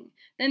well-being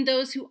than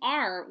those who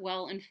are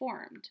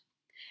well-informed.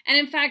 And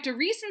in fact, a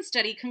recent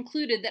study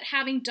concluded that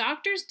having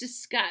doctors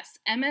discuss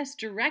MS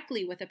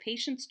directly with a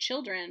patient's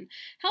children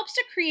helps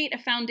to create a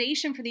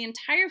foundation for the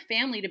entire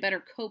family to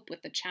better cope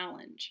with the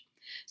challenge.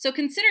 So,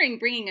 considering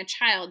bringing a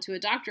child to a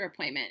doctor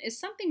appointment is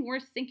something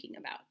worth thinking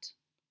about.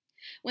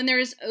 When there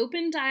is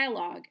open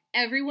dialogue,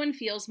 everyone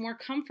feels more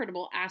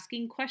comfortable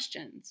asking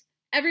questions.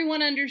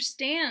 Everyone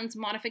understands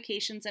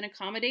modifications and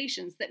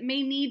accommodations that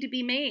may need to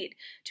be made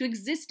to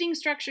existing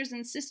structures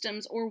and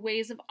systems or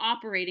ways of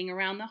operating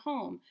around the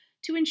home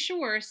to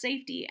ensure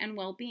safety and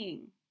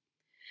well-being.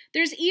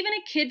 There's even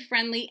a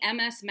kid-friendly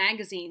MS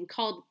magazine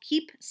called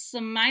Keep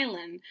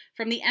Smilin'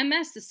 from the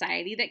MS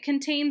Society that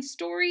contains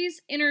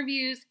stories,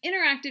 interviews,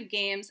 interactive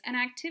games, and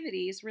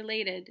activities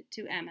related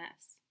to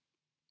MS.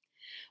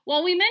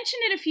 While we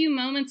mentioned it a few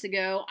moments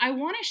ago, I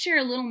want to share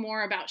a little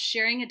more about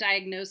sharing a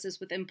diagnosis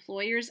with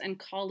employers and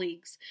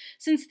colleagues,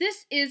 since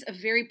this is a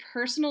very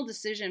personal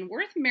decision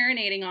worth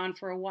marinating on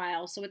for a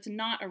while, so it's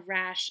not a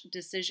rash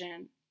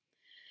decision.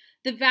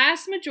 The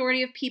vast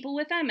majority of people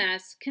with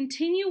MS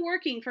continue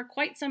working for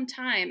quite some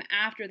time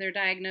after their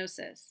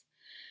diagnosis.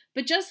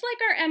 But just like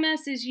our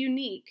MS is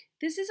unique,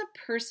 this is a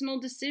personal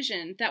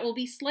decision that will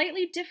be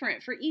slightly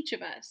different for each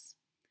of us.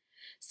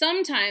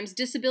 Sometimes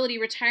disability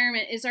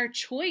retirement is our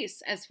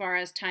choice as far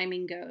as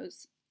timing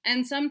goes,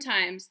 and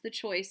sometimes the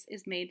choice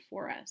is made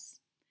for us.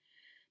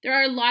 There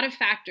are a lot of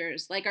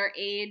factors like our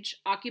age,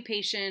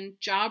 occupation,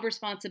 job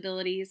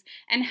responsibilities,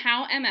 and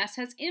how MS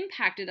has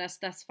impacted us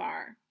thus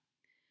far.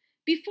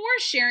 Before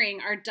sharing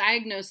our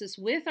diagnosis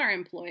with our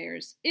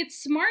employers, it's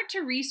smart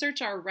to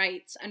research our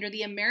rights under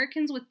the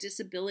Americans with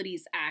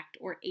Disabilities Act,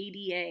 or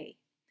ADA.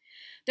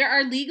 There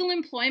are legal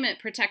employment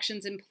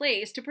protections in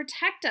place to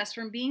protect us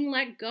from being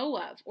let go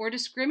of or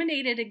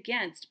discriminated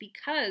against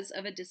because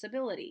of a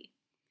disability.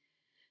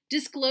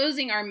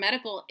 Disclosing our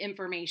medical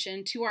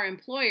information to our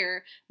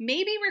employer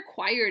may be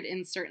required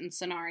in certain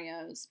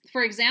scenarios.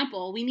 For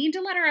example, we need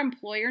to let our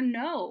employer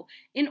know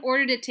in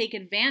order to take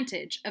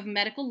advantage of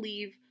medical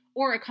leave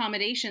or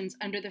accommodations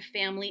under the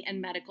Family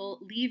and Medical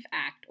Leave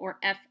Act, or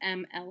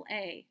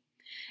FMLA,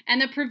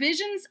 and the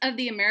provisions of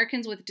the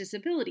Americans with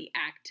Disability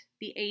Act,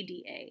 the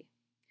ADA.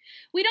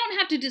 We don't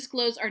have to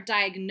disclose our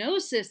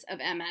diagnosis of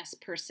MS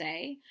per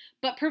se,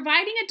 but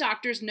providing a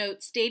doctor's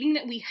note stating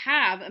that we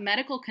have a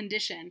medical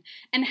condition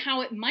and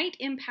how it might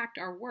impact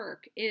our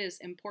work is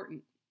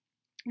important.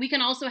 We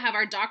can also have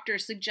our doctor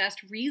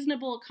suggest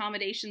reasonable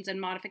accommodations and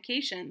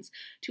modifications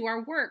to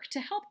our work to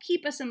help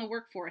keep us in the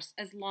workforce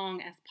as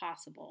long as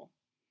possible.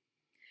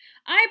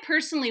 I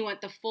personally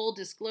went the full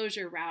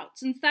disclosure route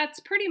since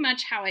that's pretty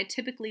much how I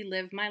typically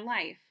live my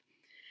life.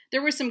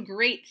 There were some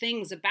great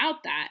things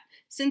about that,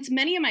 since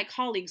many of my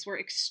colleagues were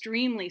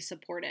extremely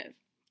supportive,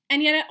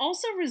 and yet it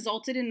also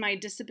resulted in my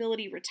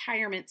disability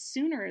retirement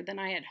sooner than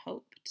I had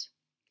hoped.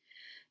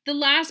 The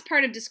last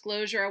part of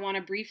disclosure I want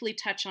to briefly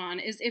touch on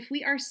is if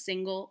we are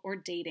single or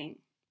dating.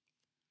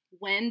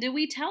 When do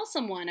we tell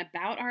someone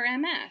about our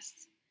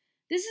MS?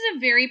 This is a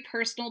very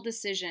personal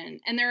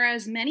decision, and there are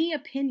as many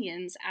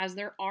opinions as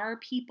there are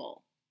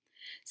people.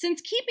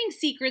 Since keeping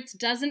secrets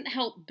doesn't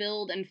help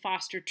build and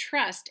foster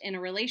trust in a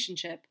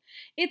relationship,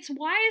 it's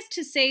wise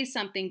to say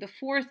something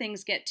before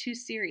things get too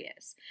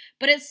serious,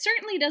 but it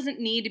certainly doesn't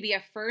need to be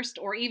a first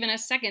or even a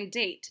second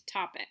date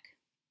topic.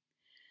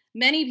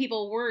 Many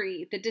people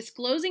worry that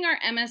disclosing our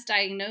MS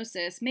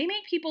diagnosis may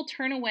make people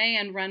turn away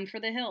and run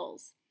for the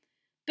hills.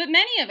 But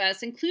many of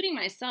us, including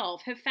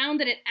myself, have found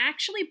that it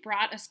actually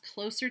brought us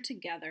closer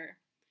together.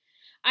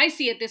 I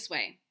see it this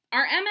way.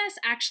 Our MS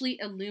actually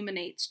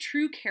illuminates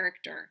true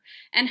character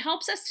and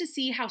helps us to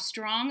see how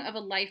strong of a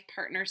life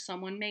partner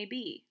someone may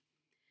be.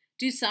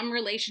 Do some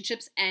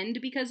relationships end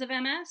because of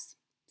MS?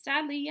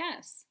 Sadly,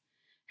 yes.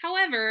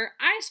 However,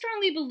 I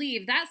strongly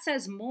believe that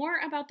says more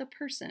about the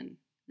person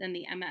than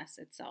the MS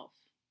itself.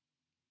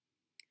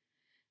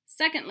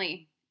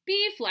 Secondly,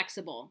 be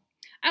flexible.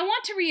 I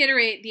want to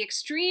reiterate the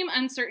extreme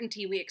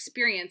uncertainty we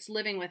experience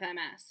living with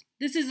MS.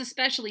 This is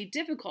especially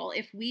difficult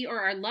if we or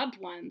our loved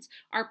ones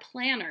are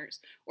planners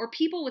or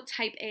people with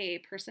type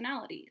A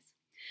personalities.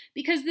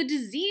 Because the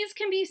disease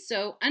can be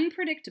so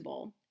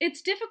unpredictable,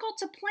 it's difficult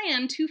to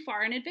plan too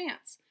far in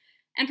advance.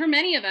 And for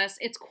many of us,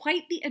 it's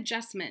quite the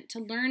adjustment to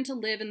learn to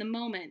live in the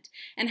moment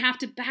and have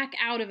to back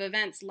out of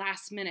events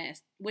last minute,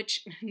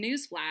 which,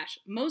 newsflash,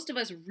 most of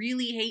us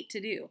really hate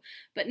to do,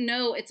 but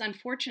know it's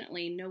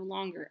unfortunately no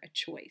longer a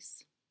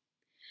choice.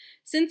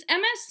 Since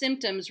MS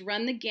symptoms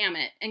run the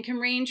gamut and can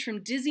range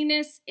from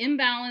dizziness,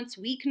 imbalance,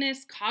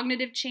 weakness,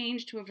 cognitive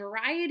change to a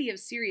variety of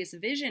serious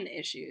vision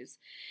issues,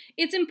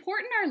 it's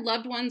important our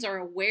loved ones are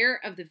aware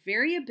of the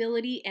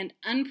variability and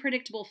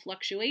unpredictable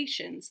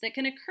fluctuations that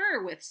can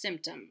occur with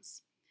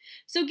symptoms.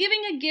 So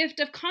giving a gift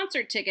of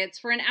concert tickets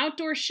for an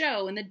outdoor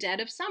show in the dead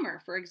of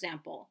summer, for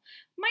example,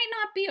 might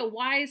not be a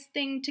wise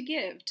thing to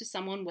give to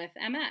someone with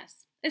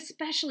MS,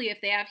 especially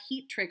if they have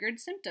heat-triggered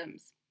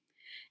symptoms.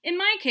 In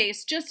my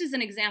case, just as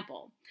an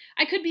example,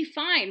 I could be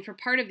fine for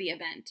part of the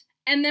event,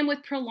 and then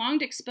with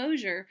prolonged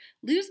exposure,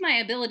 lose my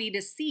ability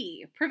to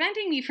see,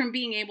 preventing me from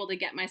being able to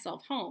get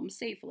myself home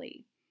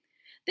safely.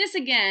 This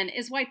again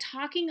is why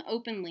talking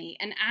openly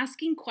and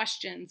asking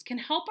questions can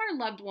help our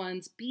loved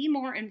ones be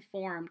more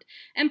informed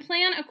and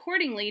plan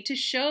accordingly to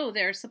show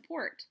their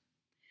support.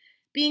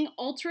 Being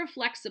ultra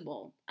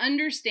flexible,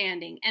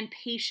 understanding, and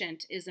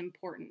patient is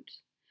important.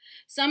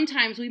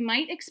 Sometimes we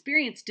might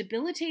experience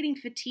debilitating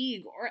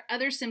fatigue or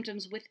other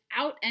symptoms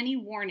without any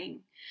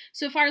warning.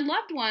 So, if our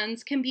loved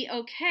ones can be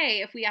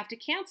okay if we have to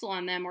cancel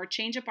on them or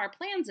change up our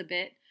plans a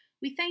bit,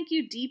 we thank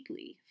you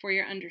deeply for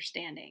your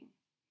understanding.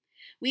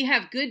 We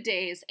have good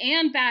days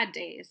and bad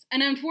days,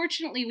 and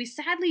unfortunately, we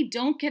sadly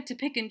don't get to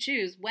pick and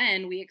choose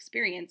when we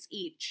experience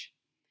each.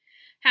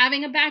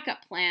 Having a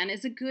backup plan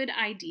is a good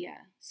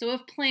idea, so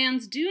if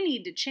plans do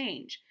need to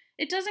change,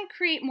 it doesn't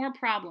create more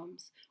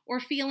problems or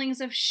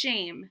feelings of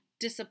shame,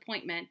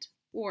 disappointment,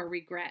 or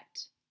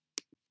regret.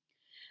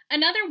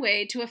 Another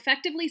way to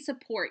effectively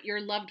support your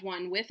loved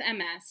one with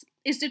MS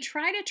is to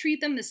try to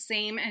treat them the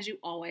same as you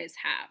always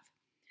have.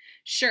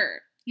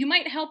 Sure, you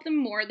might help them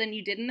more than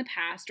you did in the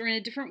past or in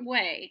a different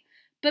way,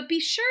 but be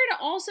sure to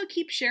also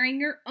keep sharing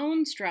your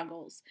own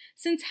struggles,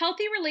 since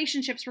healthy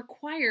relationships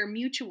require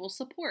mutual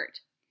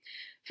support.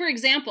 For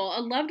example,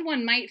 a loved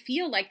one might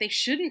feel like they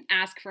shouldn't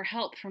ask for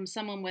help from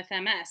someone with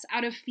MS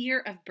out of fear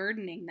of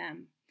burdening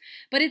them.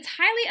 But it's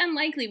highly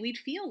unlikely we'd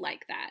feel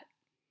like that.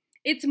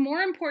 It's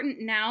more important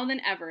now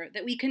than ever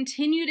that we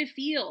continue to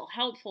feel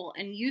helpful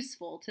and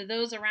useful to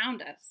those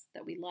around us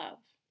that we love.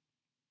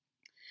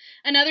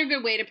 Another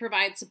good way to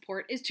provide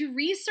support is to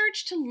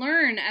research to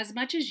learn as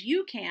much as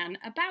you can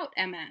about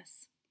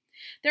MS.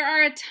 There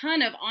are a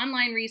ton of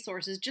online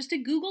resources just a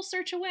Google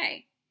search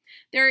away.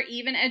 There are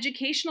even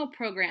educational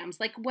programs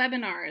like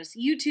webinars,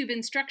 YouTube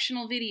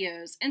instructional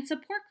videos, and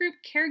support group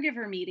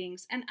caregiver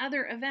meetings and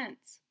other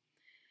events.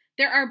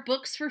 There are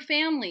books for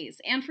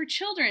families and for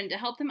children to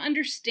help them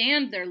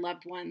understand their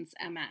loved one's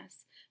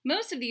MS.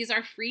 Most of these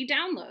are free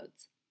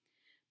downloads.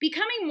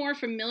 Becoming more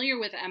familiar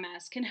with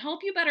MS can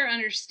help you better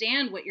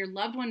understand what your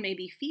loved one may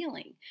be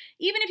feeling,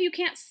 even if you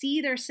can't see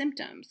their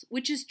symptoms,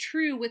 which is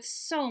true with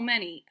so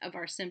many of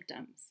our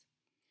symptoms.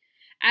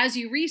 As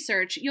you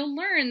research, you'll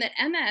learn that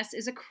MS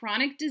is a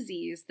chronic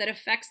disease that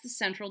affects the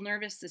central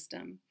nervous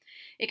system.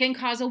 It can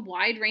cause a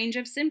wide range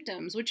of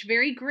symptoms, which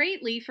vary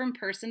greatly from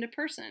person to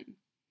person.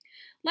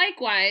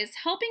 Likewise,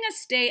 helping us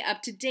stay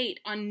up to date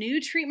on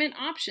new treatment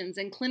options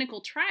and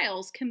clinical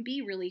trials can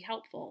be really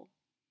helpful.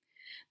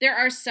 There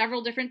are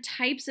several different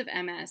types of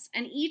MS,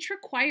 and each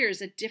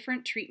requires a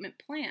different treatment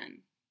plan.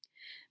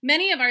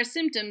 Many of our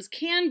symptoms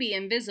can be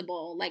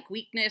invisible, like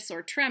weakness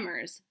or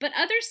tremors, but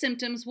other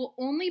symptoms will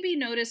only be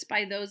noticed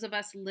by those of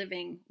us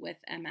living with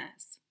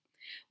MS.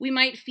 We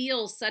might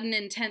feel sudden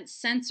intense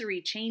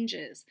sensory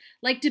changes,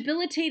 like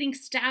debilitating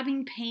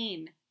stabbing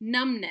pain,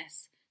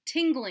 numbness,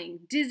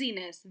 tingling,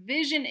 dizziness,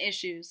 vision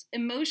issues,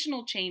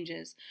 emotional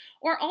changes,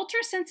 or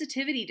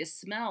ultrasensitivity to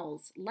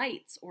smells,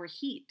 lights, or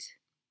heat.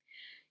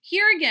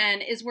 Here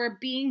again is where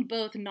being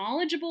both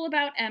knowledgeable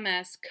about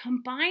MS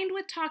combined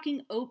with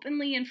talking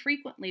openly and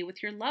frequently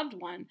with your loved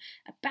one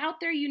about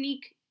their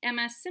unique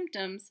MS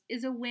symptoms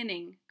is a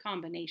winning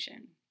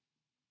combination.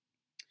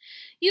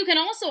 You can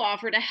also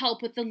offer to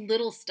help with the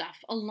little stuff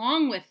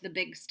along with the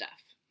big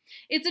stuff.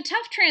 It's a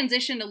tough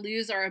transition to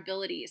lose our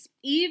abilities,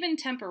 even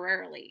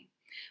temporarily.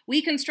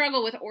 We can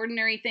struggle with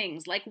ordinary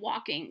things like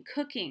walking,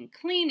 cooking,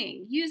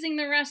 cleaning, using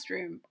the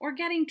restroom, or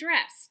getting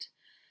dressed.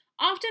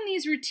 Often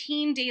these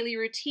daily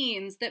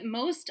routines that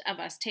most of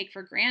us take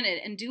for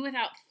granted and do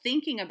without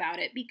thinking about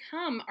it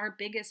become our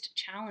biggest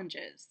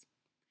challenges.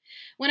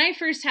 When I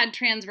first had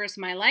transverse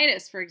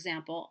myelitis, for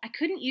example, I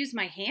couldn't use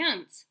my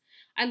hands.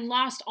 I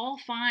lost all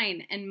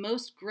fine and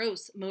most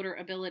gross motor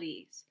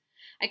abilities.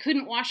 I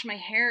couldn't wash my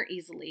hair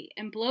easily,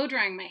 and blow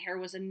drying my hair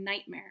was a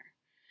nightmare.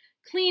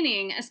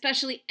 Cleaning,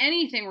 especially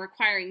anything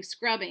requiring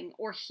scrubbing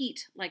or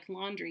heat like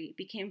laundry,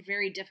 became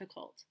very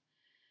difficult.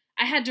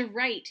 I had to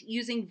write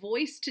using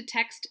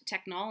voice-to-text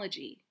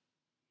technology.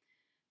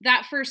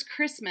 That first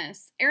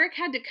Christmas, Eric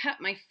had to cut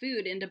my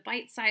food into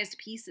bite-sized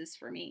pieces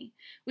for me,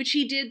 which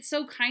he did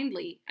so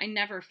kindly I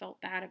never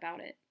felt bad about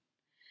it.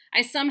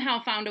 I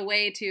somehow found a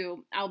way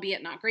to,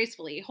 albeit not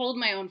gracefully, hold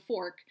my own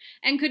fork,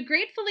 and could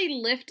gratefully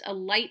lift a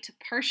light,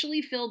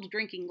 partially filled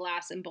drinking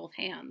glass in both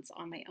hands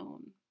on my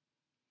own.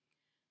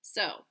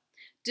 So,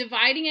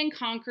 dividing and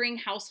conquering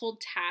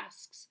household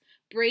tasks,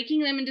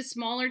 breaking them into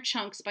smaller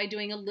chunks by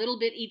doing a little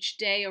bit each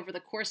day over the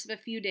course of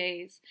a few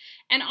days,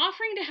 and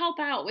offering to help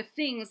out with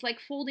things like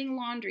folding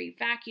laundry,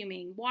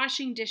 vacuuming,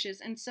 washing dishes,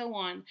 and so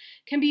on,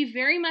 can be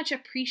very much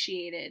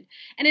appreciated.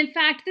 And in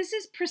fact, this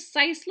is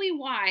precisely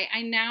why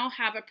I now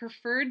have a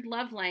preferred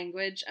love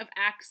language of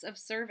acts of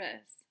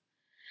service.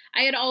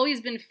 I had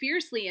always been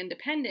fiercely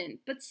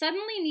independent, but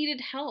suddenly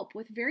needed help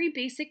with very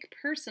basic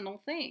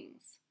personal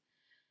things.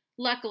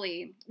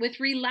 Luckily, with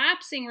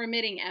relapsing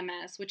remitting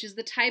MS, which is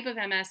the type of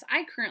MS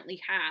I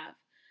currently have,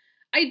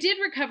 I did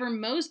recover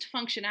most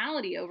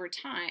functionality over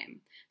time.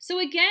 So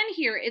again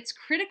here, it's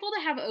critical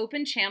to have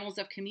open channels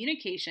of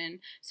communication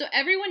so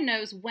everyone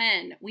knows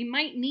when we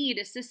might need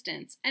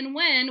assistance and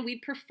when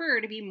we'd prefer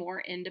to be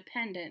more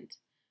independent.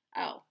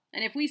 Oh,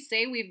 and if we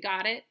say we've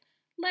got it,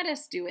 Let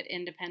us do it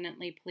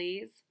independently,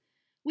 please.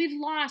 We've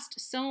lost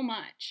so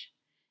much.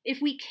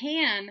 If we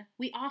can,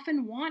 we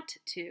often want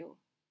to.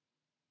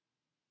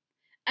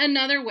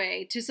 Another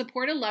way to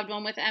support a loved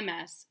one with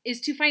MS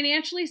is to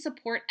financially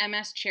support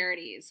MS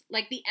charities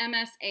like the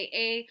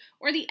MSAA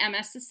or the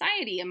MS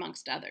Society,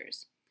 amongst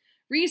others.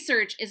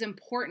 Research is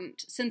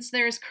important since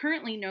there is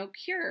currently no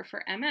cure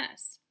for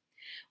MS.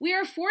 We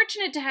are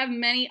fortunate to have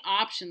many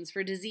options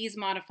for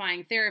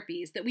disease-modifying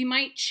therapies that we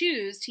might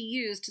choose to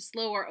use to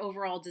slow our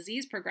overall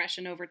disease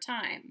progression over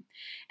time,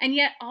 and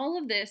yet all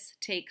of this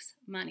takes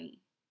money.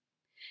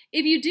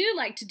 If you do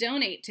like to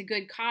donate to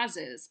good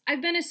causes,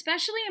 I've been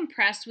especially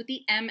impressed with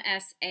the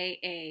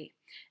MSAA,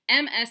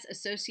 MS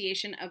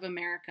Association of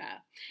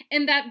America,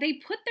 in that they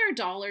put their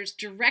dollars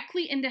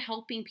directly into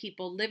helping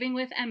people living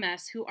with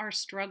MS who are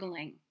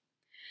struggling.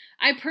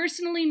 I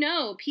personally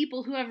know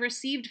people who have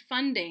received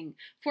funding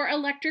for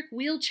electric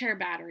wheelchair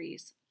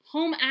batteries,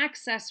 home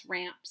access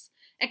ramps,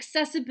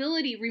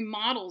 accessibility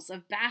remodels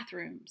of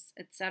bathrooms,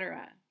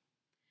 etc.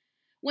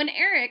 When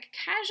Eric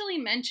casually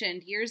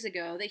mentioned years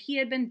ago that he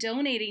had been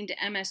donating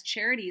to MS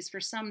charities for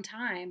some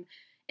time,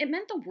 it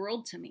meant the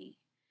world to me.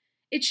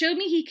 It showed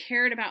me he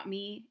cared about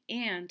me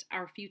and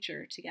our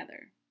future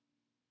together.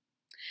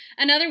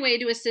 Another way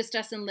to assist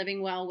us in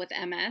living well with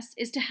MS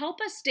is to help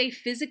us stay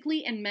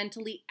physically and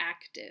mentally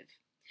active.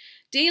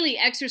 Daily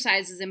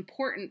exercise is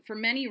important for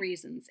many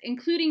reasons,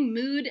 including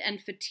mood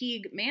and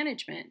fatigue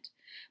management,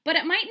 but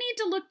it might need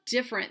to look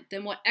different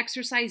than what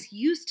exercise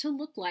used to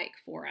look like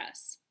for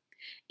us.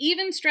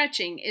 Even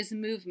stretching is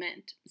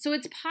movement, so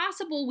it's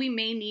possible we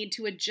may need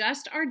to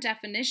adjust our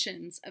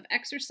definitions of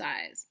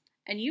exercise,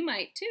 and you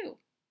might too.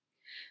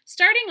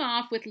 Starting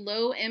off with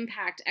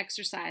low-impact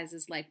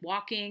exercises like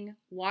walking,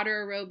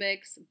 water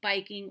aerobics,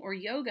 biking, or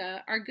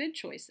yoga are good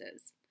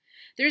choices.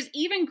 There's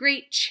even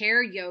great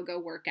chair yoga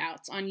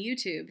workouts on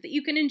YouTube that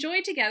you can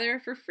enjoy together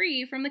for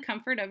free from the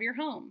comfort of your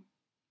home.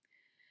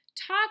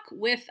 Talk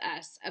with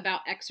us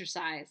about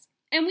exercise,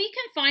 and we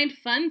can find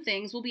fun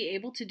things we'll be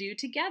able to do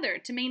together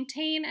to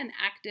maintain an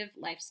active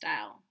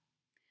lifestyle.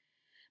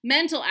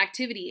 Mental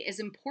activity is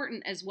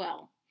important as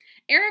well.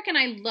 Eric and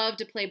I love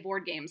to play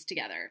board games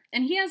together,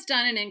 and he has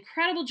done an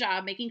incredible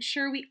job making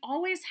sure we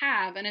always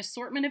have an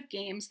assortment of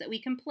games that we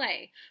can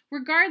play,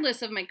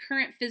 regardless of my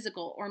current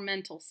physical or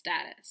mental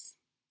status.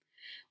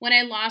 When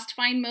I lost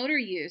fine motor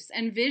use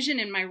and vision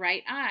in my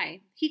right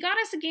eye, he got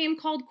us a game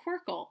called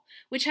Quirkle,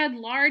 which had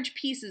large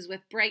pieces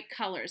with bright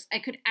colors I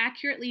could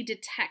accurately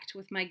detect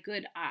with my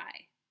good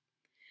eye.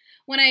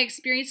 When I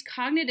experience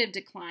cognitive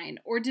decline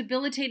or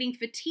debilitating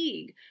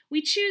fatigue,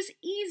 we choose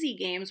easy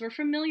games we're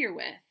familiar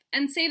with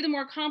and save the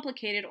more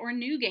complicated or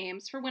new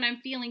games for when I'm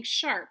feeling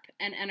sharp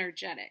and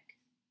energetic.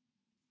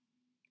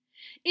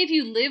 If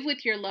you live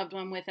with your loved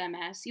one with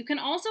MS, you can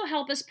also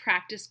help us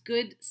practice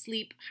good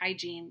sleep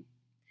hygiene.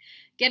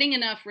 Getting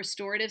enough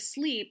restorative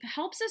sleep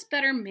helps us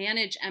better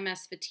manage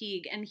MS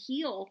fatigue and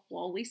heal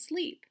while we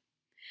sleep.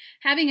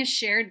 Having a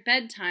shared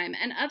bedtime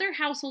and other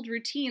household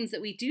routines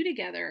that we do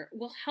together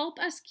will help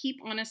us keep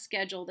on a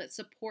schedule that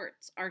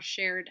supports our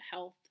shared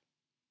health.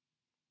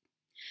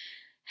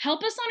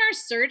 Help us on our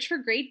search for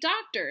great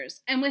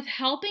doctors and with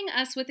helping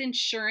us with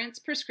insurance,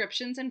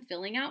 prescriptions, and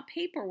filling out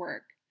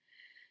paperwork.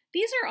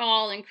 These are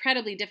all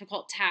incredibly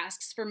difficult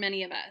tasks for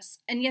many of us,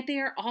 and yet they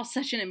are all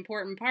such an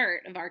important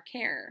part of our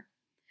care.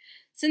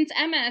 Since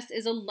MS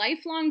is a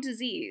lifelong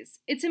disease,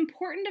 it's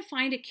important to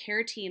find a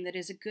care team that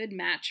is a good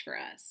match for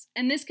us,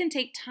 and this can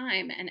take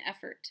time and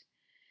effort.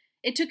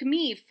 It took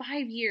me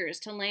 5 years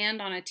to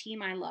land on a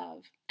team I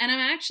love, and I'm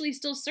actually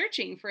still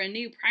searching for a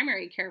new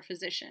primary care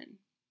physician.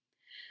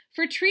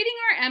 For treating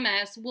our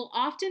MS, we'll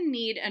often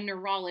need a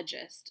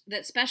neurologist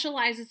that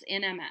specializes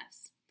in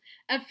MS,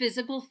 a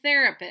physical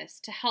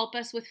therapist to help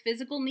us with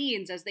physical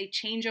needs as they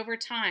change over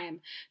time,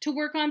 to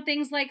work on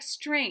things like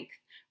strength,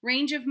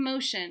 range of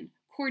motion,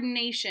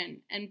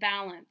 coordination, and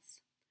balance.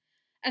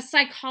 A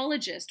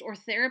psychologist or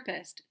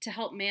therapist to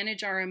help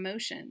manage our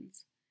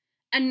emotions.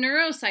 A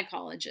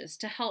neuropsychologist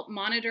to help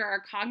monitor our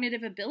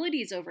cognitive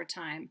abilities over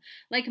time,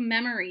 like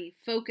memory,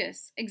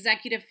 focus,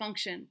 executive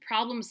function,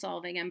 problem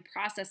solving, and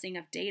processing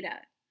of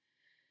data.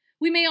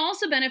 We may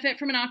also benefit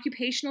from an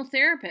occupational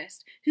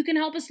therapist who can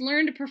help us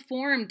learn to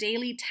perform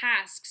daily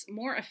tasks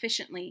more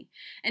efficiently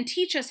and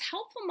teach us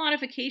helpful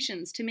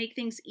modifications to make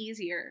things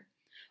easier.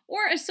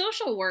 Or a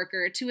social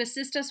worker to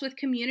assist us with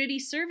community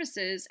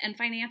services and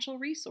financial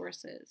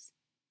resources.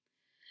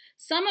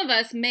 Some of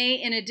us may,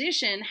 in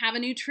addition, have a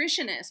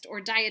nutritionist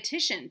or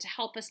dietitian to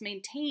help us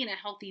maintain a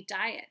healthy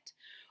diet,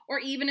 or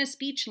even a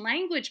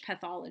speech-language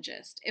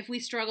pathologist if we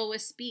struggle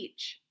with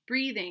speech,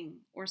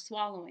 breathing, or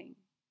swallowing.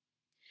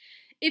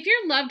 If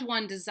your loved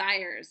one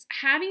desires,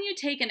 having you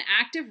take an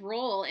active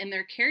role in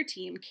their care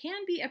team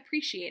can be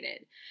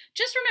appreciated.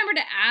 Just remember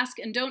to ask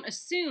and don't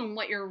assume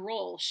what your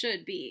role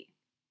should be.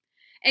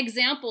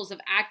 Examples of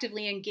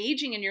actively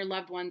engaging in your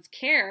loved one's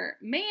care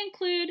may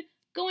include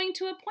going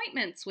to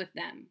appointments with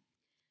them,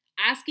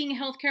 asking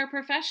healthcare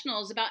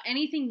professionals about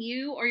anything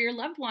you or your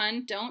loved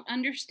one don't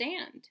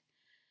understand,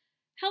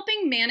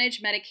 helping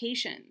manage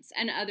medications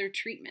and other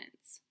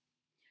treatments.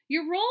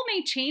 Your role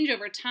may change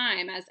over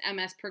time as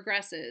MS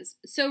progresses,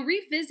 so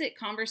revisit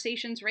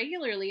conversations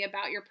regularly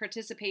about your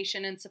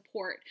participation and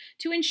support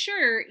to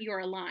ensure you're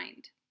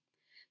aligned.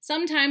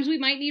 Sometimes we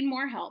might need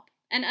more help,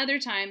 and other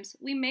times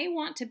we may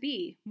want to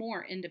be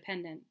more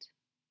independent.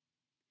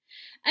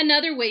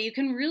 Another way you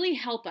can really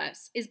help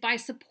us is by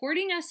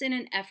supporting us in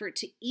an effort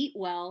to eat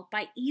well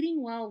by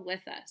eating well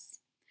with us.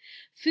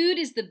 Food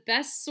is the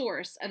best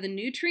source of the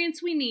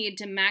nutrients we need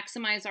to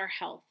maximize our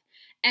health,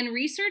 and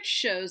research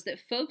shows that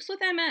folks with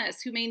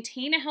MS who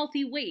maintain a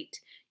healthy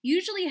weight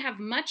usually have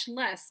much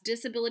less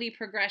disability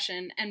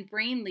progression and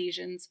brain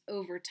lesions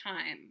over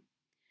time.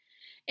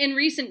 In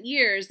recent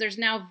years, there's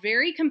now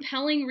very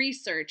compelling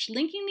research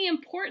linking the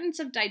importance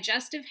of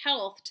digestive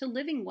health to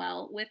living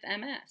well with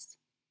MS.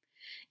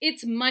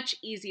 It's much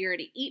easier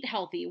to eat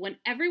healthy when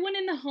everyone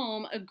in the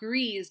home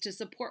agrees to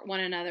support one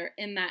another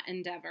in that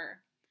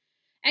endeavor.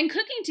 And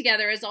cooking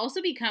together has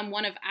also become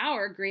one of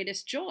our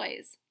greatest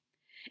joys.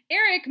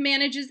 Eric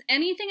manages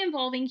anything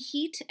involving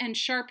heat and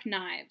sharp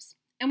knives,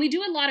 and we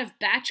do a lot of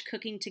batch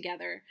cooking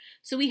together,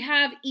 so we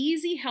have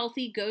easy,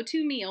 healthy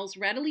go-to meals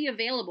readily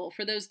available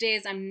for those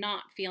days I'm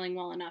not feeling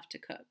well enough to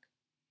cook.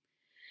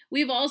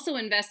 We've also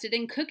invested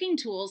in cooking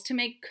tools to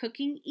make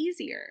cooking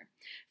easier.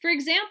 For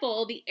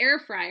example, the air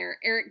fryer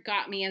Eric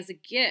got me as a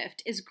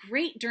gift is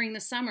great during the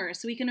summer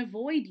so we can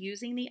avoid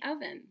using the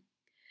oven.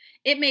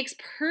 It makes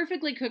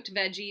perfectly cooked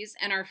veggies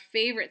and our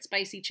favorite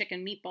spicy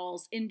chicken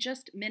meatballs in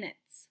just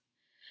minutes.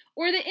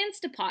 Or the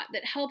Instapot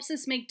that helps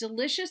us make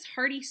delicious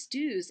hearty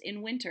stews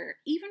in winter,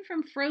 even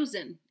from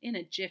frozen, in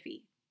a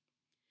jiffy.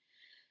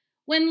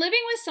 When living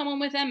with someone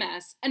with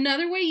MS,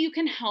 another way you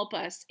can help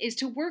us is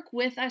to work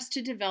with us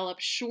to develop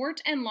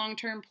short and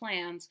long-term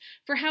plans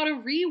for how to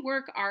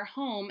rework our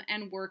home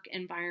and work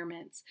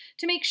environments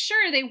to make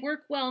sure they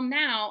work well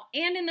now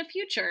and in the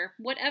future,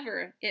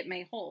 whatever it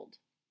may hold.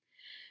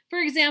 For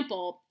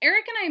example,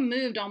 Eric and I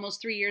moved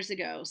almost 3 years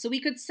ago so we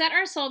could set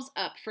ourselves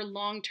up for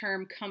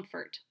long-term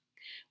comfort.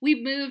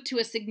 We moved to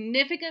a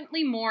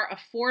significantly more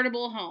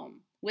affordable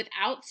home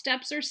without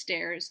steps or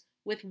stairs,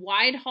 with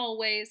wide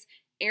hallways,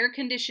 air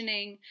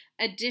conditioning,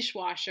 a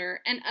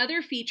dishwasher, and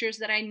other features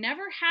that I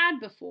never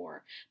had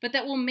before, but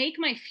that will make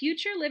my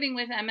future living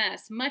with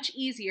MS much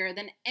easier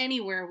than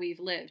anywhere we've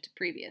lived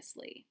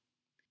previously.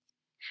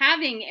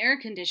 Having air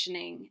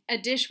conditioning, a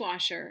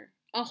dishwasher,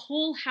 a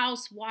whole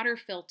house water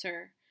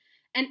filter,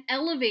 an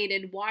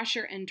elevated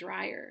washer and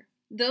dryer.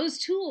 Those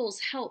tools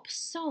help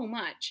so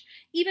much,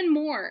 even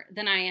more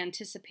than I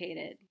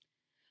anticipated.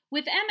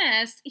 With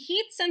MS,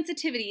 heat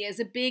sensitivity is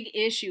a big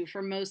issue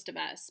for most of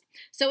us,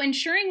 so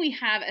ensuring we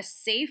have a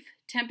safe,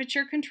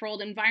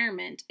 temperature-controlled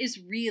environment is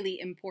really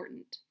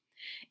important.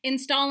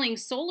 Installing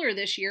solar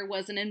this year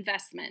was an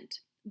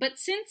investment, but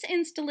since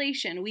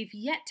installation, we've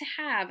yet to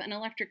have an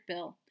electric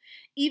bill,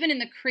 even in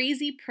the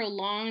crazy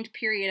prolonged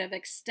period of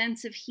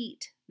extensive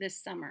heat this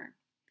summer.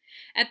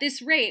 At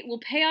this rate, we'll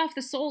pay off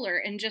the solar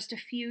in just a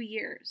few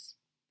years.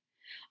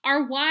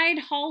 Our wide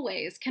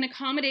hallways can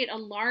accommodate a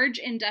large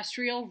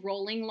industrial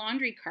rolling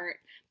laundry cart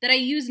that I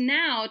use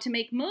now to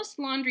make most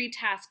laundry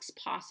tasks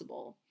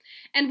possible,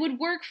 and would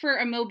work for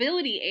a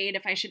mobility aid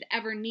if I should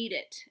ever need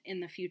it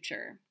in the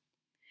future.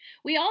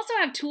 We also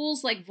have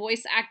tools like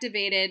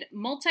voice-activated,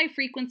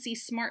 multi-frequency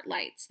smart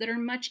lights that are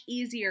much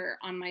easier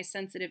on my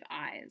sensitive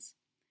eyes.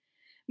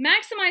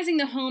 Maximizing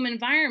the home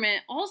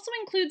environment also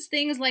includes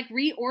things like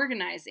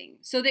reorganizing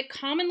so that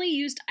commonly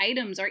used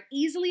items are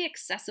easily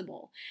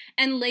accessible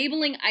and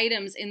labeling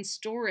items in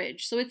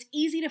storage so it's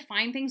easy to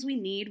find things we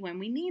need when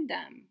we need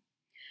them.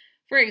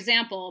 For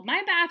example,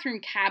 my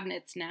bathroom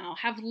cabinets now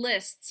have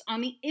lists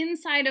on the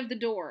inside of the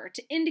door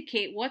to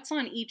indicate what's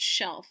on each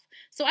shelf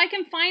so I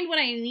can find what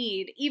I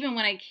need even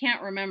when I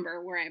can't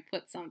remember where I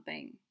put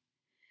something.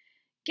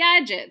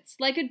 Gadgets,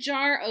 like a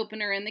jar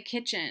opener in the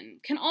kitchen,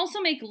 can also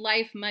make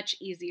life much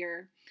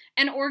easier,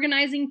 and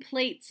organizing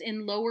plates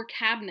in lower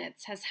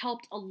cabinets has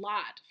helped a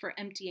lot for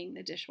emptying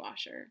the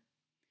dishwasher.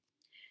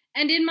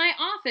 And in my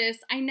office,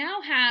 I now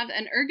have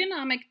an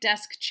ergonomic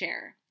desk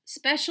chair,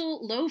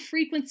 special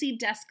low-frequency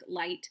desk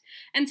light,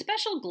 and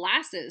special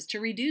glasses to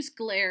reduce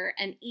glare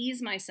and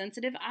ease my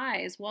sensitive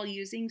eyes while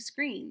using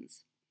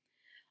screens.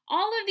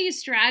 All of these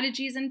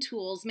strategies and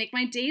tools make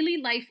my daily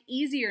life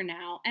easier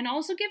now and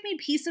also give me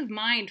peace of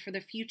mind for the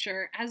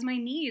future as my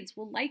needs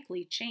will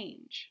likely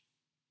change.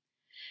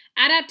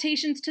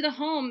 Adaptations to the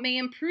home may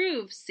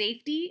improve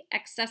safety,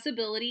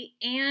 accessibility,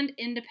 and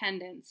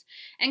independence,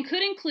 and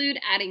could include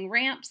adding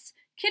ramps,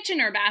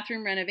 kitchen or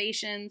bathroom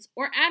renovations,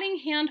 or adding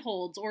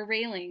handholds or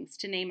railings,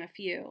 to name a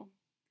few.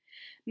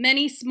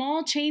 Many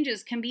small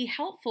changes can be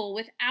helpful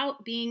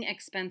without being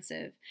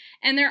expensive,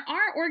 and there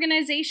are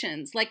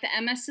organizations like the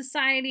MS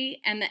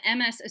Society and the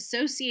MS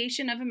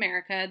Association of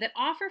America that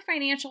offer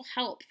financial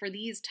help for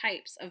these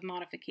types of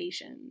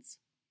modifications.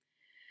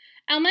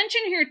 I'll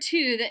mention here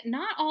too that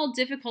not all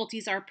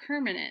difficulties are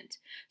permanent,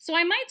 so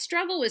I might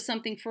struggle with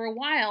something for a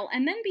while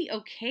and then be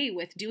okay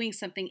with doing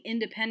something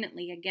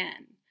independently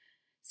again.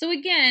 So,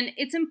 again,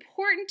 it's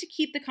important to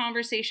keep the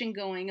conversation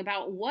going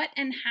about what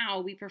and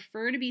how we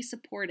prefer to be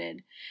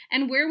supported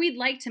and where we'd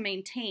like to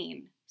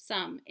maintain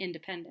some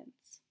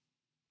independence.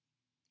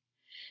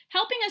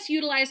 Helping us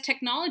utilize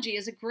technology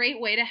is a great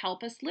way to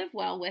help us live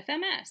well with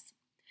MS.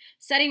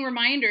 Setting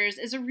reminders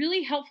is a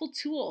really helpful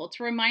tool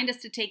to remind us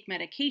to take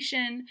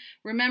medication,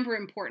 remember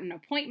important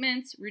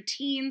appointments,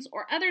 routines,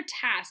 or other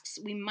tasks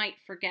we might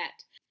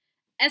forget,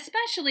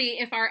 especially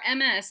if our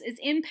MS is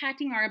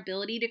impacting our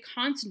ability to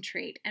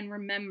concentrate and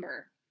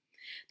remember.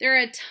 There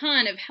are a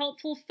ton of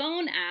helpful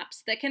phone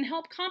apps that can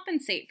help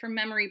compensate for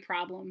memory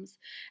problems,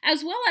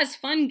 as well as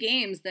fun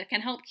games that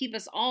can help keep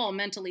us all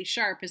mentally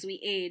sharp as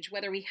we age,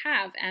 whether we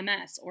have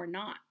MS or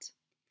not.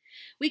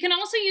 We can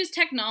also use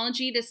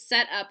technology to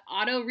set up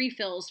auto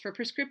refills for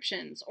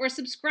prescriptions or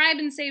subscribe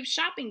and save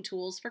shopping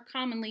tools for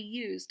commonly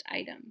used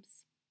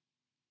items.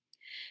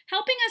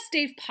 Helping us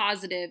stay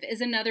positive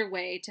is another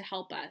way to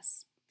help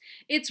us.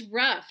 It's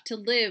rough to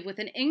live with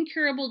an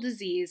incurable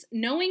disease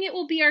knowing it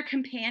will be our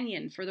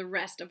companion for the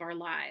rest of our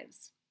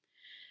lives.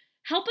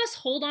 Help us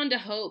hold on to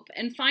hope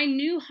and find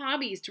new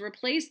hobbies to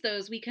replace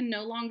those we can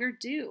no longer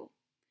do.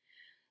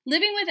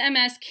 Living with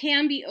MS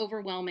can be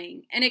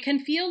overwhelming, and it can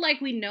feel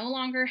like we no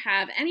longer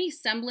have any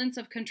semblance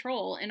of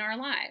control in our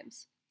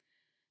lives.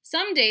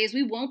 Some days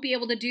we won't be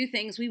able to do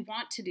things we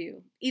want to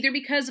do, either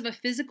because of a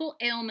physical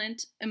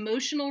ailment,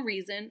 emotional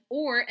reason,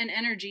 or an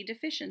energy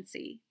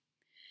deficiency.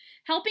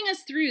 Helping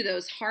us through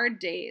those hard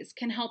days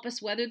can help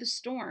us weather the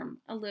storm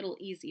a little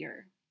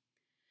easier.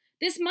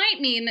 This might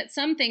mean that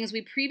some things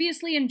we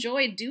previously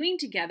enjoyed doing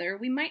together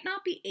we might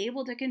not be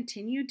able to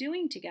continue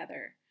doing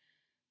together.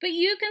 But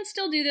you can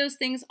still do those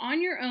things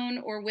on your own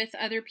or with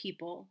other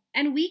people,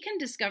 and we can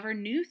discover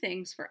new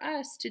things for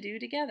us to do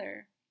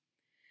together.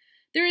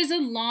 There is a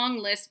long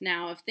list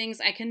now of things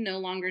I can no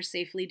longer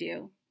safely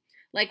do,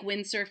 like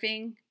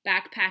windsurfing,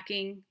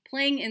 backpacking,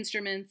 playing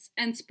instruments,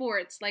 and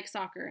sports like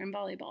soccer and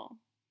volleyball.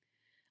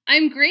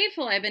 I'm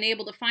grateful I've been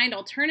able to find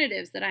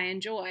alternatives that I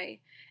enjoy,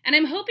 and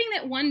I'm hoping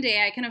that one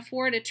day I can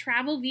afford a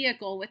travel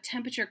vehicle with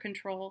temperature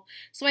control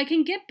so I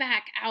can get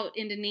back out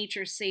into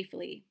nature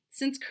safely,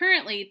 since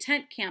currently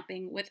tent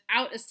camping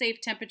without a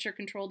safe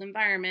temperature-controlled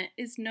environment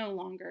is no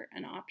longer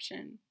an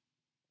option.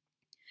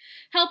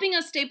 Helping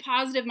us stay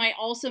positive might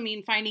also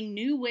mean finding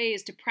new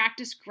ways to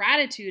practice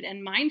gratitude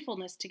and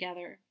mindfulness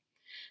together.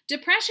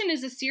 Depression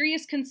is a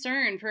serious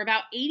concern for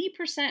about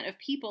 80% of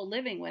people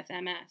living with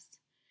MS.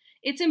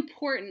 It's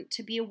important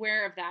to be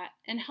aware of that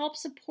and help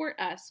support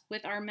us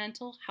with our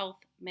mental health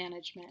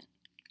management.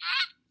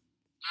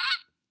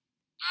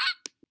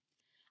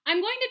 I'm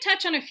going to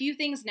touch on a few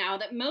things now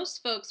that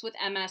most folks with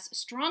MS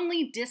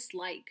strongly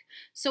dislike,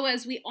 so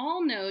as we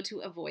all know to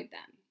avoid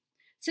them.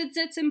 Since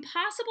it's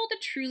impossible to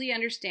truly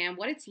understand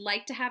what it's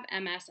like to have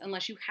MS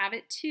unless you have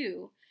it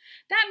too,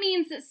 that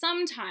means that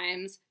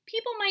sometimes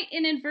people might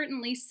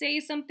inadvertently say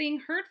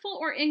something hurtful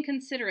or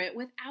inconsiderate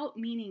without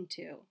meaning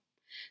to.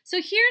 So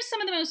here's some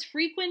of the most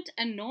frequent,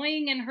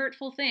 annoying, and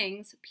hurtful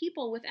things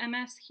people with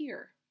MS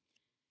hear.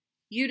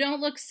 You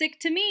don't look sick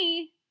to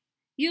me.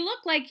 You look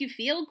like you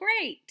feel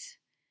great.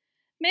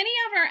 Many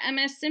of our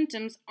MS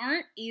symptoms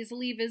aren't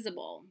easily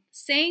visible.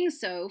 Saying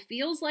so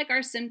feels like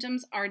our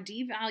symptoms are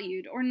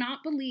devalued or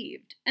not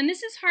believed, and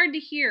this is hard to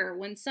hear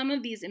when some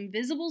of these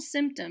invisible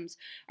symptoms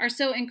are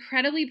so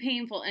incredibly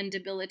painful and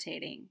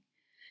debilitating.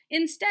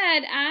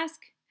 Instead,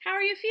 ask, "How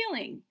are you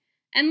feeling?"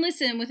 and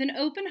listen with an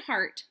open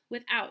heart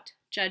without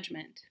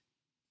judgment.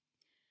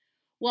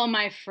 Well,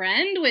 my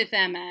friend with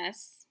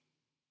MS.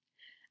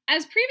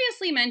 As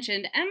previously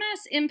mentioned,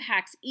 MS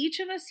impacts each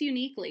of us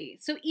uniquely,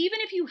 so even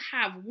if you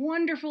have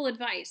wonderful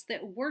advice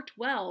that worked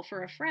well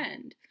for a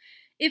friend,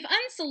 if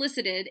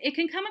unsolicited, it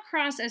can come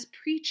across as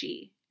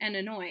preachy and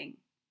annoying.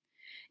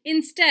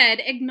 Instead,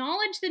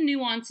 acknowledge the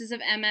nuances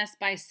of MS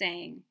by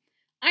saying,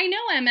 "I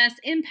know MS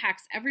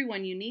impacts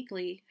everyone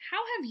uniquely.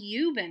 How have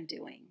you been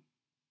doing?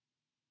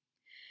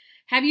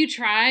 Have you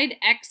tried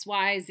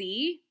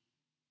XYZ?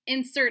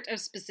 Insert a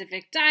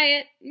specific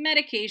diet,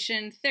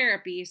 medication,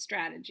 therapy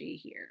strategy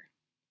here."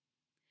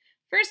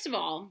 First of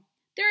all,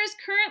 there is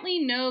currently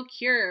no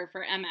cure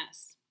for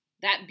MS.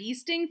 That bee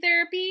sting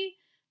therapy?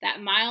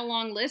 That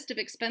mile-long list of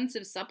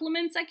expensive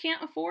supplements I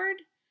can't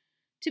afford?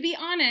 To be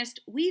honest,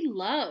 we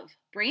love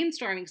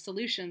brainstorming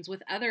solutions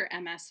with other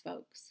MS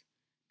folks.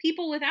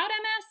 People without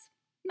MS,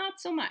 not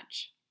so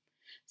much.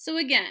 So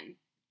again,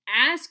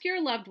 ask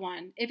your loved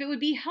one if it would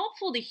be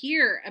helpful to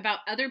hear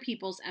about other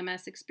people's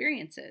MS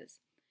experiences.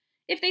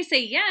 If they say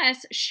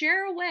yes,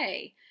 share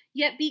away,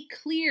 yet be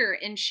clear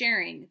in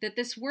sharing that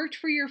this worked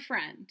for your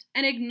friend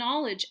and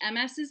acknowledge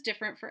MS is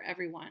different for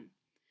everyone.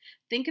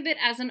 Think of it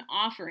as an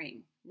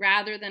offering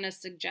rather than a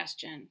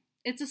suggestion.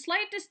 It's a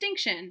slight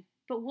distinction,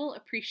 but we'll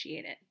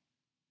appreciate it.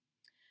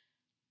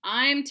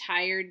 I'm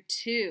tired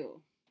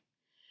too.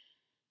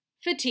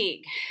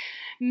 Fatigue.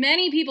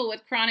 Many people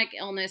with chronic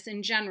illness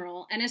in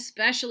general, and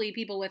especially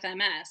people with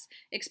MS,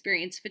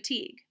 experience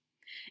fatigue.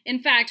 In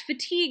fact,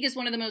 fatigue is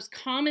one of the most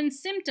common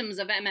symptoms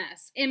of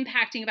MS,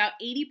 impacting about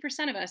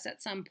 80% of us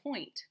at some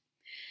point.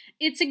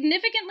 It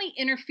significantly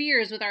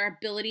interferes with our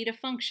ability to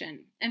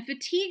function, and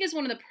fatigue is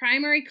one of the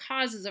primary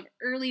causes of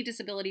early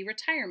disability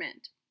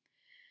retirement.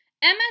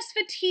 MS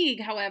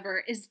fatigue,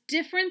 however, is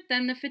different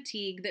than the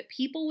fatigue that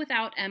people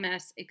without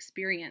MS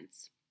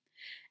experience.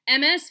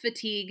 MS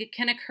fatigue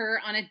can occur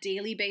on a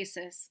daily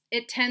basis.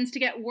 It tends to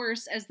get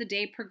worse as the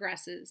day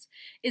progresses,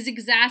 is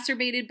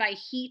exacerbated by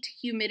heat,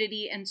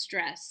 humidity, and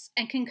stress,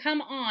 and can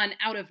come on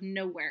out of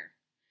nowhere.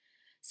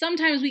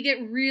 Sometimes we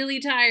get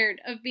really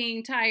tired of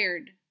being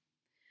tired.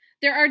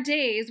 There are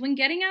days when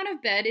getting out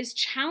of bed is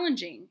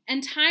challenging,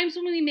 and times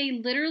when we may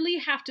literally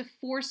have to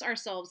force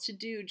ourselves to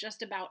do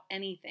just about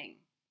anything.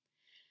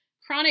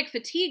 Chronic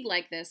fatigue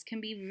like this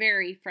can be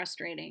very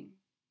frustrating.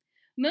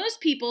 Most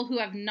people who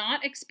have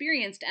not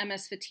experienced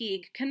MS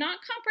fatigue cannot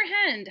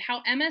comprehend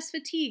how MS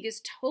fatigue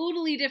is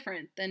totally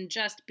different than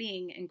just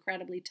being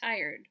incredibly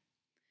tired.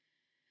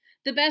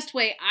 The best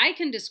way I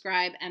can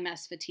describe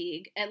MS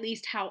fatigue, at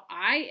least how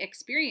I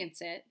experience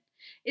it,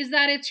 is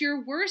that it's your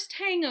worst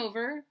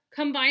hangover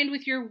combined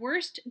with your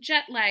worst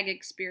jet lag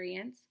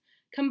experience,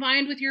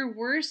 combined with your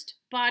worst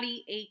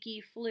body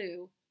achy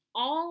flu,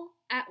 all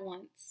at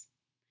once.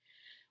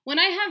 When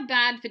I have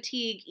bad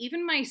fatigue,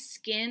 even my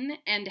skin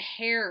and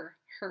hair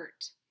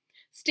hurt.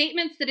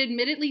 Statements that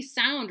admittedly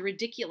sound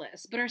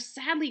ridiculous, but are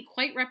sadly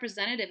quite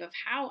representative of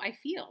how I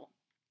feel.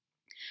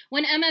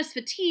 When MS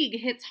fatigue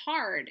hits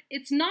hard,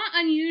 it's not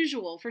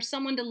unusual for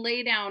someone to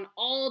lay down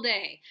all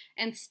day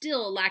and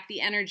still lack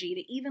the energy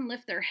to even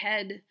lift their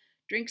head,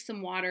 drink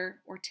some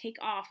water, or take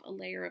off a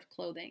layer of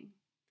clothing.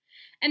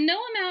 And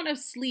no amount of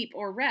sleep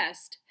or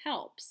rest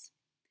helps.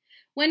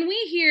 When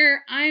we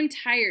hear, "I'm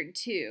tired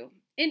too,"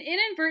 it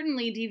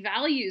inadvertently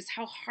devalues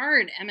how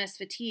hard MS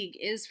fatigue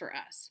is for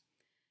us.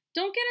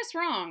 Don't get us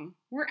wrong,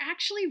 we're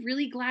actually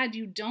really glad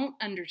you don't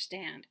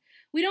understand.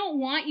 We don't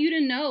want you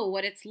to know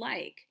what it's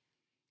like.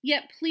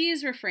 Yet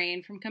please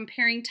refrain from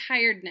comparing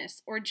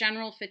tiredness or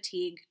general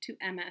fatigue to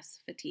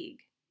MS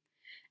fatigue.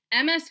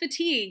 MS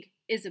fatigue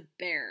is a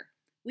bear.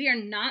 We are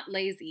not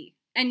lazy.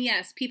 And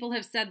yes, people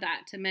have said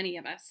that to many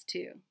of us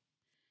too.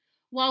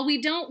 While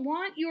we don't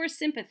want your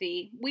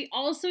sympathy, we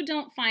also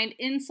don't find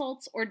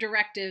insults or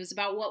directives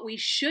about what we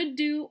should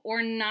do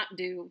or not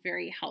do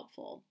very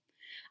helpful.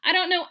 I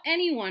don't know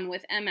anyone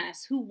with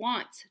MS who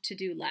wants to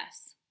do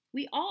less.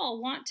 We all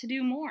want to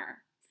do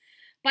more.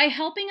 By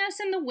helping us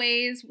in the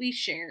ways we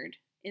shared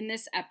in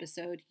this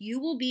episode, you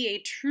will be a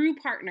true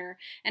partner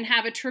and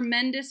have a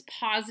tremendous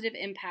positive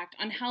impact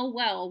on how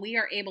well we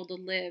are able to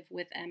live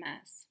with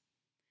MS.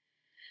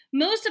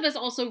 Most of us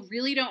also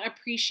really don't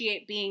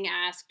appreciate being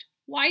asked,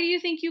 "Why do you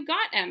think you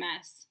got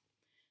MS?"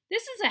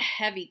 This is a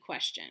heavy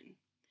question.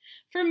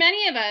 For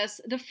many of us,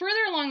 the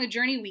further along the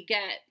journey we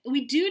get, we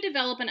do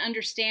develop an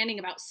understanding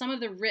about some of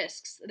the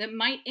risks that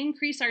might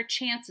increase our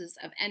chances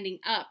of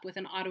ending up with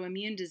an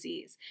autoimmune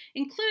disease,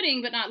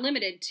 including but not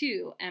limited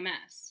to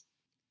MS.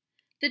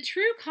 The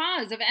true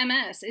cause of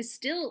MS is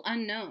still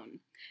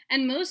unknown,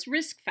 and most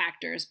risk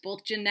factors,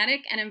 both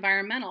genetic and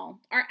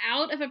environmental, are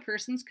out of a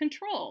person's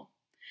control.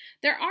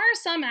 There are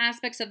some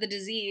aspects of the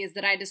disease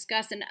that I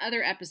discuss in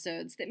other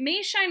episodes that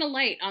may shine a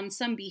light on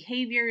some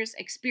behaviors,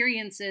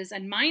 experiences,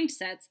 and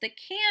mindsets that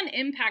can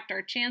impact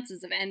our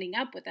chances of ending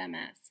up with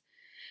MS.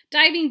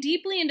 Diving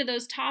deeply into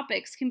those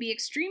topics can be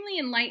extremely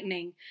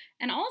enlightening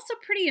and also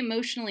pretty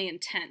emotionally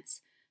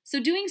intense,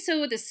 so doing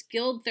so with a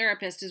skilled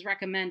therapist is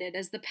recommended,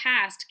 as the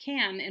past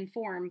can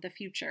inform the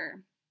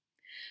future.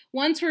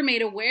 Once we're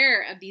made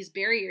aware of these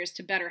barriers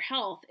to better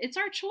health, it's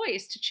our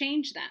choice to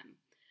change them.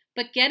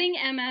 But getting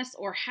MS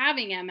or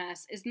having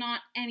MS is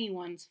not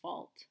anyone's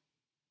fault.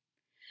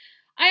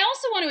 I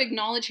also want to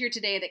acknowledge here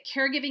today that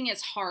caregiving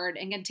is hard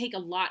and can take a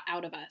lot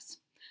out of us.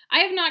 I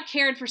have not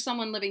cared for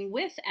someone living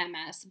with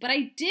MS, but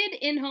I did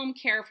in-home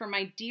care for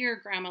my dear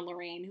Grandma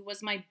Lorraine, who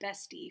was my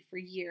bestie for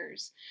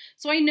years.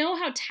 So I know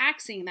how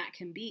taxing that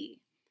can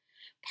be.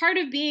 Part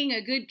of being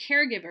a good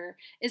caregiver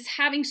is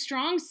having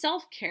strong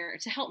self-care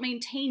to help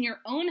maintain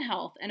your own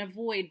health and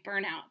avoid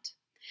burnout.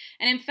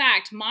 And in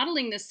fact,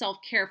 modeling this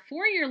self-care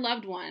for your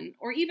loved one,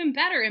 or even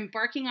better,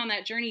 embarking on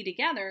that journey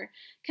together,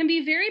 can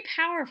be very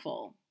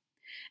powerful.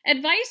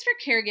 Advice for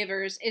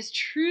caregivers is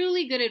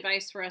truly good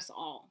advice for us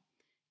all.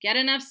 Get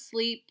enough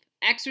sleep,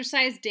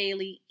 exercise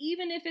daily,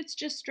 even if it's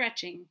just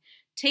stretching.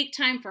 Take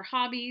time for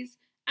hobbies,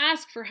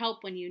 ask for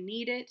help when you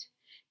need it.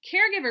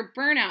 Caregiver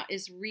burnout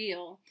is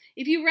real.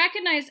 If you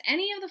recognize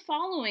any of the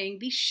following,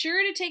 be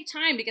sure to take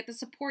time to get the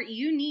support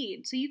you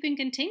need so you can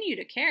continue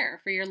to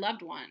care for your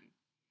loved one.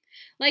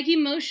 Like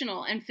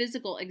emotional and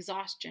physical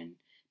exhaustion,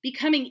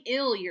 becoming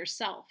ill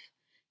yourself,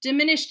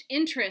 diminished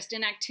interest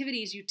in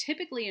activities you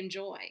typically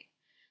enjoy,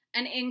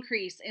 an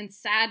increase in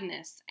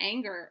sadness,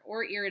 anger,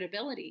 or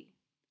irritability,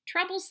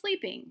 trouble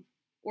sleeping,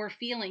 or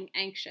feeling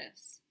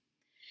anxious.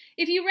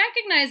 If you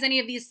recognize any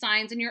of these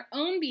signs in your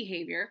own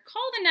behavior,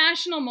 call the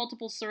National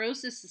Multiple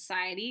Sclerosis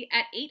Society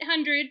at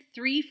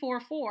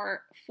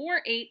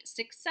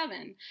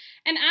 800-344-4867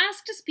 and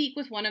ask to speak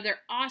with one of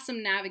their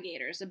awesome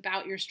navigators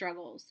about your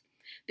struggles.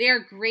 They are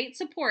great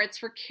supports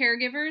for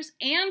caregivers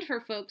and for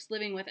folks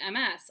living with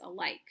MS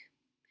alike.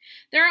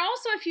 There are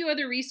also a few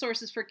other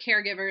resources for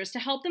caregivers to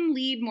help them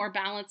lead more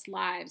balanced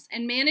lives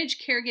and manage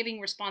caregiving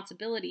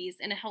responsibilities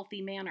in a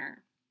healthy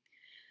manner.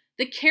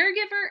 The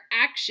Caregiver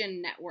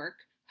Action Network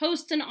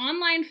hosts an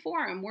online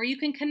forum where you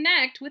can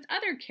connect with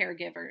other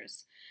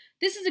caregivers.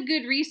 This is a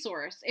good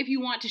resource if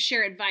you want to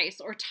share advice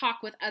or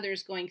talk with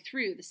others going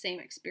through the same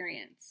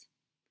experience.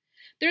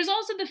 There's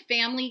also the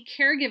Family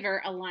Caregiver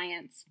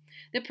Alliance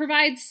that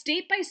provides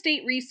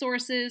state-by-state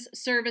resources,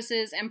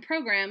 services, and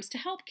programs to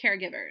help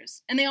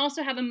caregivers, and they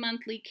also have a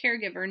monthly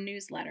caregiver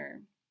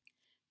newsletter.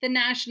 The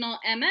National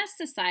MS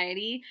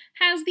Society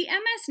has the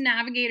MS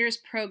Navigators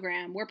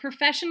program where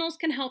professionals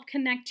can help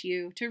connect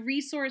you to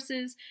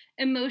resources,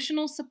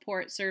 emotional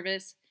support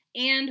service,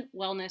 and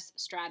wellness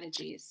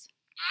strategies.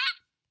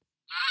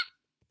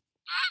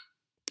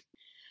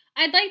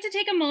 I'd like to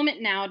take a moment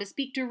now to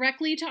speak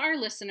directly to our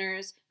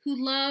listeners who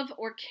love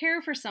or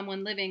care for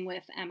someone living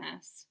with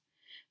MS.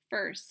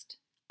 First,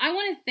 I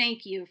want to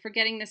thank you for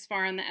getting this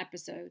far in the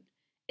episode.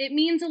 It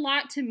means a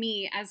lot to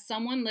me as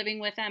someone living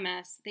with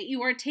MS that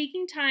you are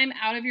taking time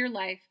out of your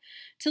life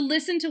to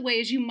listen to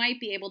ways you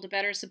might be able to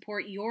better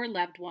support your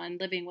loved one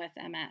living with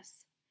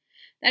MS.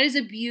 That is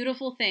a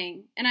beautiful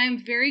thing, and I am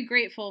very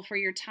grateful for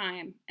your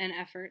time and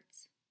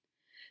efforts.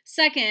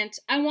 Second,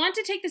 I want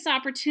to take this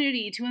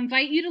opportunity to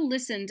invite you to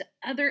listen to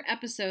other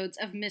episodes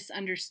of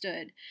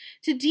Misunderstood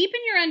to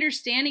deepen your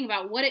understanding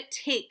about what it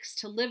takes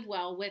to live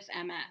well with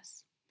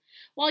MS.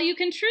 While you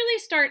can truly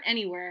start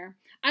anywhere,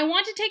 I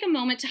want to take a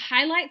moment to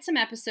highlight some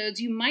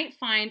episodes you might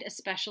find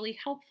especially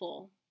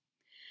helpful.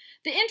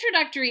 The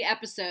introductory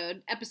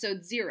episode,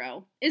 episode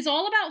 0, is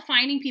all about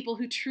finding people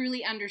who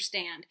truly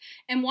understand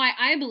and why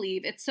I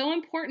believe it's so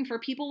important for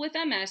people with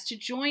MS to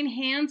join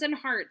hands and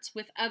hearts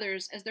with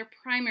others as their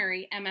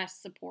primary MS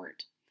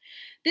support.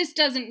 This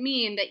doesn't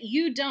mean that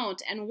you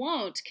don't and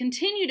won't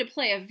continue to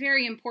play a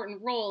very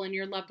important role in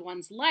your loved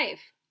one's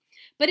life.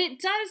 But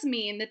it does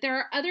mean that there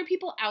are other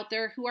people out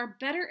there who are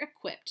better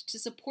equipped to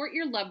support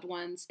your loved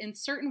ones in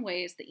certain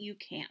ways that you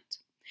can't.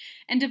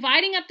 And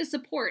dividing up the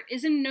support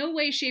is in no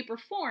way, shape, or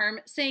form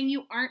saying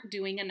you aren't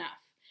doing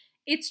enough.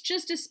 It's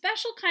just a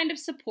special kind of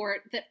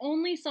support that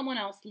only someone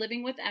else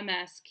living with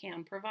MS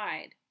can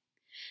provide.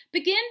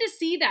 Begin to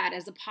see that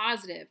as a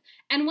positive,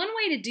 and one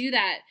way to do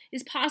that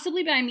is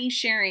possibly by me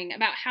sharing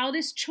about how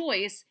this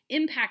choice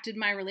impacted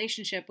my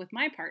relationship with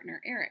my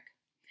partner, Eric.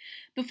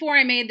 Before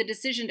I made the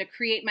decision to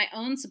create my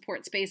own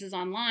support spaces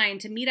online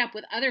to meet up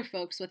with other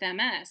folks with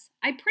MS,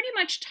 I pretty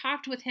much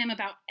talked with him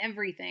about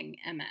everything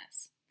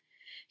MS.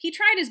 He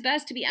tried his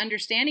best to be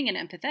understanding and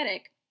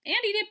empathetic, and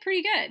he did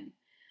pretty good.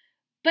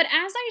 But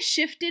as I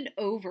shifted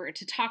over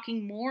to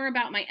talking more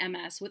about my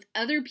MS with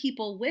other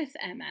people with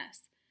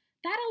MS,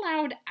 that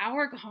allowed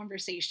our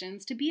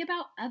conversations to be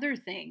about other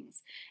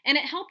things, and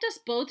it helped us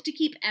both to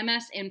keep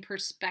MS in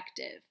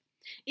perspective.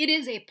 It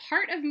is a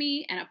part of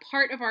me and a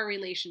part of our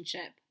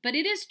relationship, but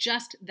it is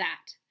just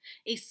that,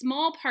 a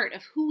small part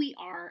of who we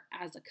are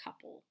as a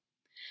couple.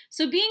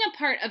 So being a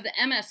part of the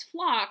MS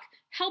flock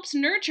helps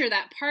nurture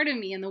that part of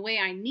me in the way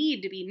I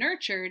need to be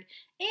nurtured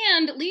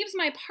and leaves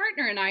my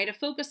partner and I to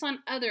focus on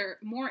other,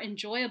 more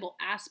enjoyable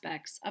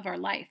aspects of our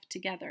life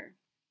together.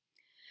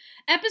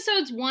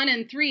 Episodes 1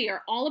 and 3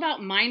 are all about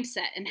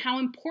mindset and how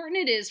important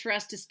it is for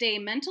us to stay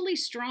mentally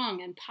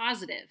strong and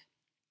positive.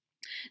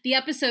 The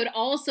episode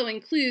also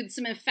includes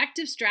some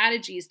effective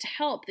strategies to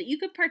help that you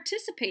could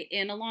participate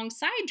in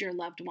alongside your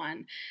loved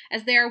one,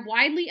 as they are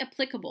widely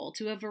applicable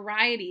to a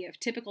variety of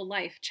typical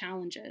life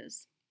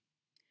challenges.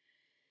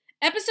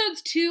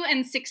 Episodes 2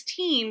 and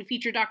 16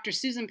 feature Dr.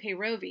 Susan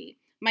Peyrovi,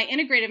 my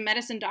integrative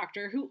medicine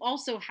doctor who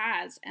also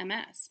has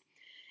MS.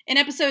 In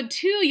episode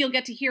 2, you'll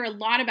get to hear a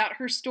lot about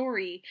her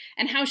story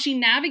and how she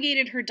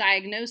navigated her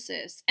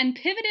diagnosis and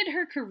pivoted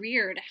her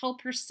career to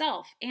help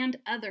herself and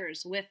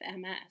others with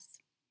MS.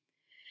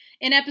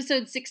 In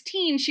episode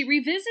 16, she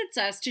revisits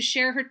us to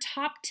share her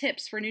top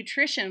tips for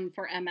nutrition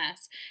for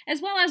MS,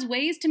 as well as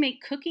ways to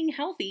make cooking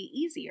healthy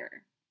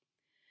easier.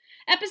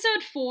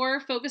 Episode 4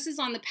 focuses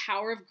on the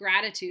power of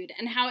gratitude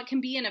and how it can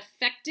be an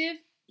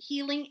effective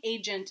healing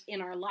agent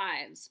in our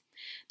lives.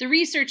 The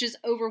research is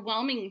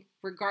overwhelming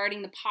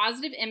regarding the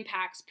positive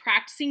impacts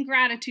practicing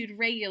gratitude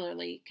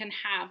regularly can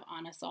have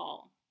on us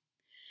all.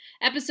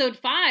 Episode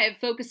 5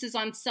 focuses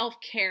on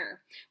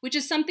self-care, which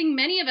is something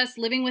many of us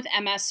living with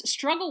MS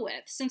struggle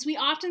with, since we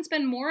often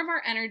spend more of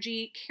our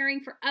energy caring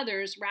for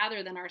others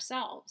rather than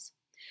ourselves.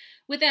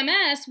 With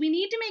MS, we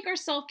need to make our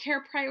self-care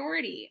a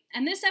priority,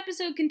 and this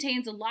episode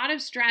contains a lot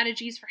of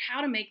strategies for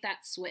how to make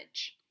that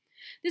switch.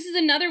 This is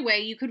another way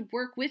you could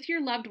work with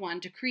your loved one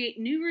to create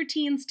new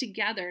routines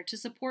together to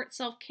support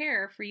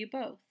self-care for you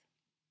both.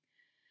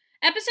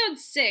 Episode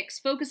 6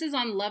 focuses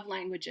on love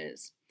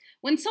languages.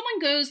 When someone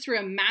goes through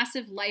a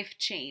massive life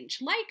change,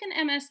 like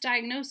an MS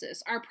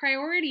diagnosis, our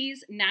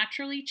priorities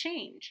naturally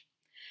change.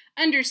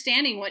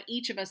 Understanding what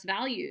each of us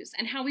values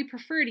and how we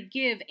prefer to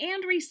give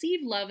and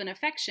receive love and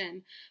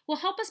affection will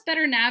help us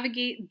better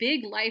navigate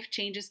big life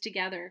changes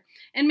together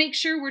and make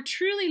sure we're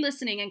truly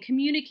listening and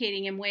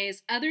communicating in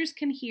ways others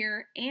can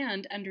hear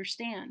and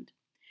understand.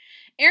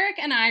 Eric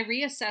and I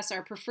reassess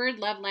our preferred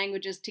love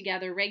languages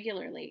together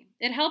regularly.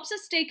 It helps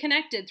us stay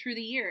connected through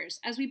the years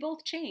as we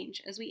both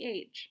change as we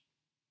age.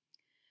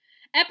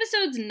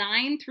 Episodes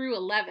 9 through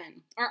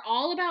 11 are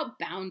all about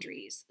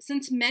boundaries,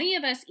 since many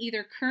of us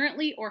either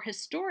currently or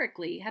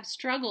historically have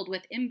struggled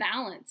with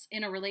imbalance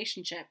in a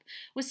relationship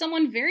with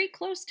someone very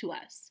close to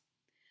us.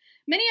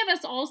 Many of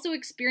us also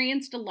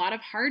experienced a lot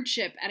of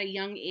hardship at a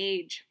young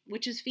age,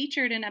 which is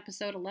featured in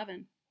episode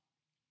 11.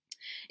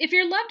 If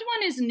your loved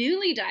one is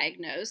newly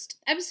diagnosed,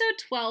 episode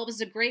 12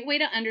 is a great way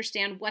to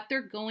understand what they're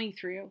going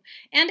through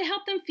and to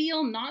help them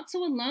feel not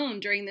so alone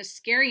during this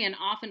scary and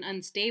often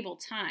unstable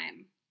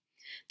time.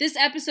 This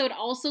episode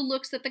also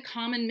looks at the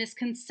common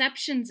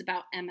misconceptions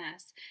about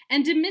MS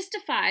and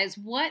demystifies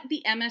what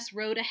the MS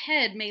road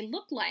ahead may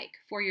look like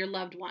for your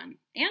loved one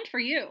and for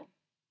you.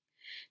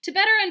 To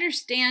better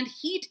understand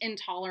heat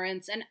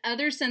intolerance and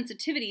other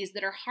sensitivities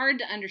that are hard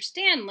to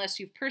understand unless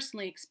you've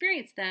personally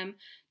experienced them,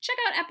 check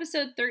out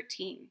episode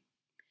 13.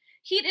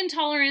 Heat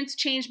intolerance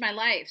changed my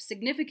life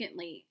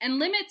significantly and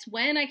limits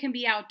when I can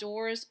be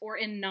outdoors or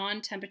in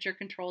non-temperature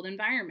controlled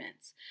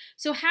environments.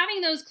 So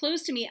having those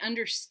close to me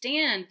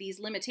understand these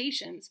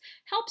limitations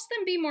helps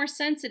them be more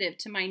sensitive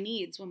to my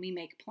needs when we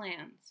make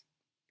plans.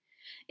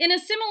 In a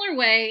similar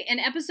way, in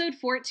episode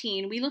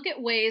 14, we look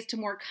at ways to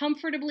more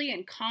comfortably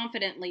and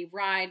confidently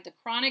ride the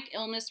chronic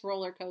illness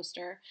roller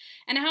coaster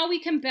and how we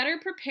can better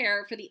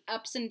prepare for the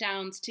ups and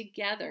downs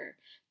together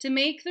to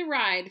make the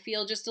ride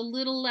feel just a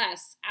little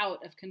less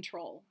out of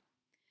control.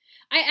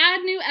 I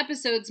add new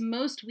episodes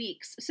most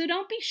weeks, so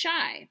don't be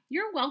shy.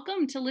 You're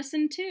welcome to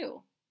listen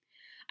too.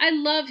 I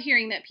love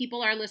hearing that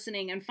people are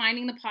listening and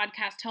finding the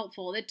podcast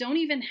helpful that don't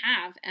even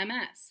have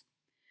MS.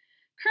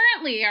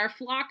 Currently, our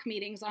flock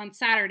meetings on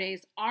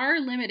Saturdays are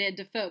limited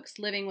to folks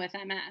living with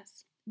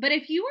MS. But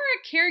if you are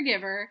a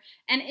caregiver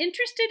and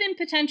interested in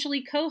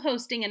potentially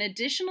co-hosting an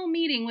additional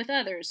meeting with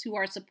others who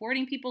are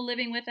supporting people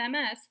living with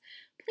MS,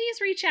 please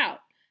reach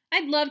out.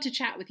 I'd love to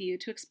chat with you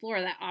to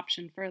explore that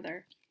option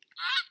further.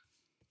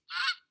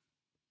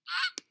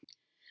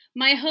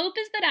 My hope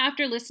is that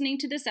after listening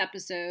to this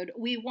episode,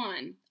 we,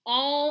 one,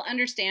 all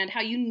understand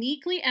how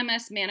uniquely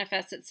MS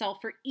manifests itself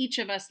for each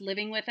of us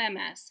living with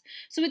MS.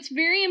 So it's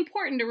very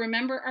important to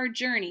remember our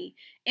journey,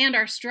 and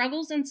our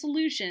struggles and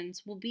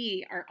solutions will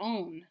be our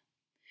own.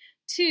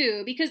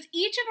 Two, because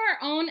each of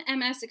our own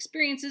MS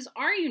experiences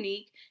are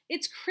unique,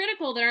 it's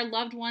critical that our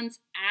loved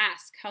ones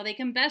ask how they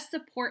can best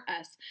support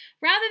us,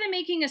 rather than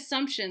making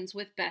assumptions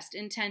with best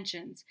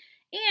intentions,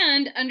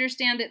 and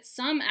understand that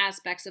some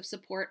aspects of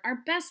support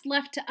are best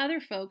left to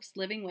other folks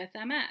living with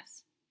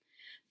MS.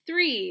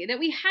 Three, that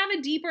we have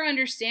a deeper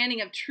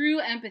understanding of true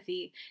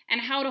empathy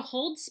and how to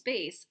hold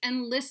space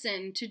and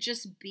listen to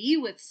just be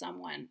with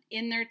someone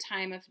in their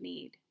time of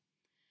need.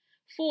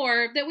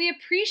 Four, that we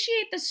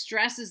appreciate the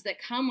stresses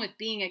that come with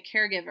being a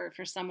caregiver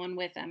for someone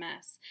with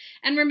MS,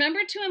 and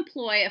remember to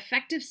employ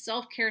effective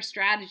self-care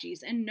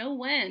strategies and know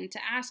when to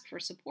ask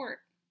for support.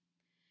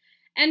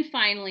 And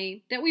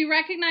finally, that we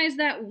recognize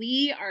that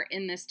we are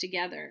in this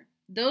together,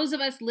 those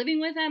of us living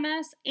with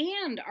MS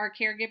and our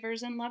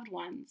caregivers and loved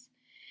ones.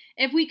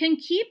 If we can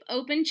keep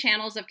open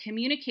channels of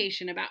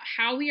communication about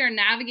how we are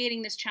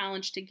navigating this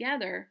challenge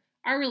together,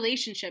 our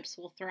relationships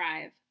will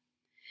thrive.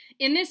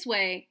 In this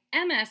way,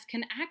 MS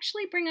can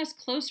actually bring us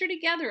closer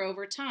together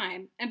over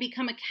time and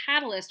become a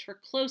catalyst for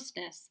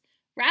closeness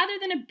rather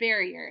than a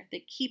barrier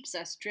that keeps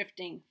us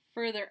drifting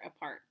further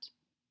apart.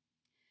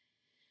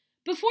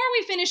 Before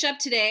we finish up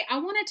today, I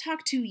want to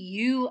talk to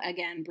you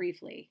again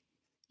briefly.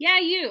 Yeah,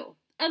 you,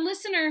 a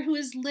listener who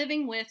is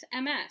living with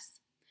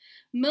MS.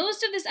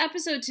 Most of this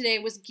episode today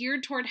was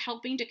geared toward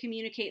helping to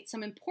communicate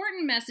some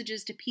important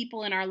messages to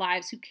people in our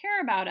lives who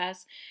care about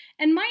us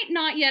and might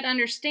not yet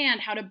understand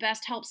how to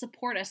best help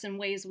support us in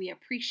ways we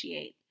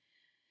appreciate.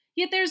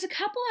 Yet there's a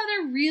couple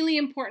other really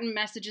important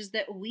messages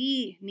that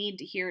we need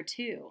to hear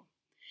too.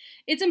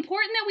 It's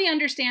important that we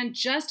understand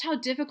just how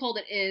difficult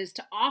it is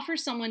to offer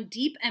someone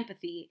deep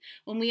empathy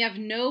when we have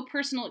no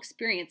personal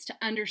experience to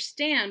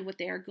understand what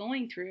they are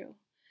going through.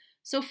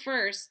 So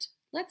first,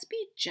 let's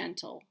be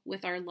gentle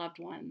with our loved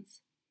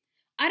ones.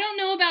 I don't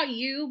know about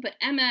you, but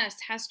MS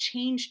has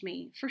changed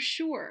me, for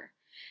sure.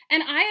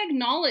 And I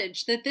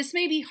acknowledge that this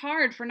may be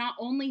hard for not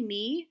only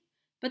me,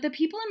 but the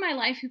people in my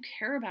life who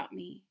care about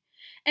me,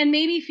 and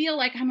maybe feel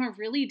like I'm a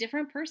really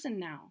different person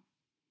now.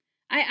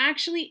 I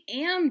actually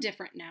am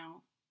different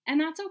now, and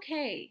that's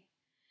okay.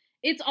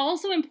 It's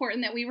also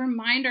important that we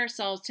remind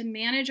ourselves to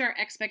manage our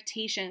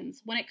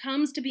expectations when it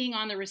comes to being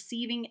on the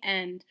receiving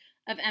end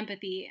of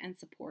empathy and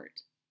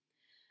support.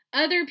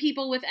 Other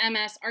people with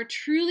MS are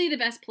truly the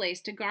best place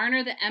to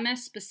garner the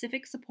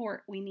MS-specific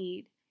support we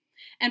need,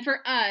 and for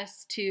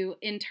us to,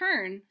 in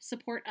turn,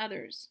 support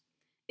others.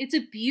 It's a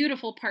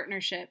beautiful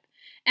partnership,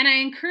 and I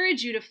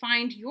encourage you to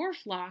find your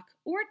flock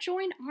or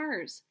join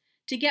ours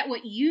to get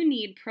what you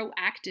need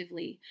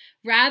proactively,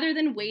 rather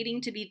than waiting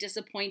to be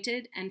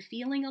disappointed and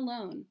feeling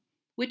alone,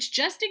 which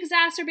just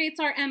exacerbates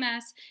our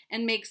MS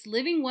and makes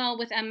living well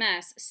with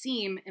MS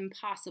seem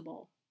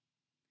impossible.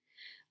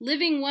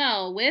 Living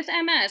well with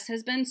MS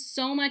has been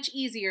so much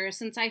easier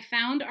since I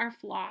found our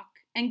flock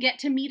and get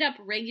to meet up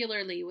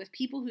regularly with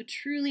people who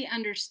truly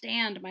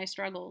understand my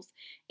struggles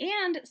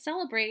and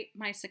celebrate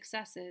my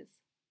successes.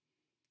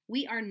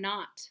 We are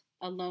not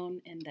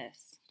alone in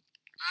this.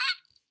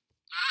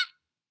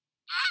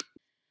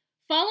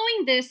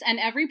 Following this and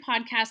every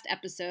podcast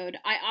episode,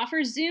 I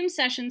offer Zoom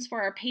sessions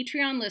for our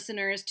Patreon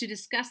listeners to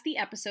discuss the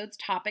episode's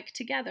topic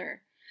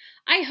together.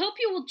 I hope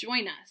you will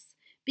join us.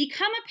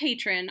 Become a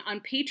patron on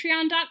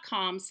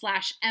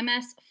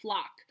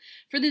patreon.com/msflock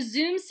for the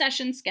Zoom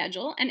session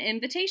schedule and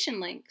invitation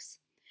links.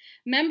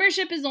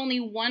 Membership is only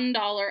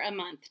 $1 a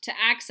month to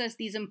access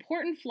these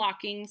important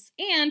flockings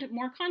and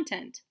more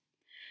content.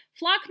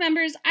 Flock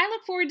members, I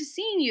look forward to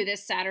seeing you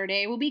this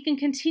Saturday where we can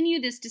continue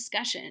this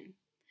discussion.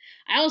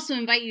 I also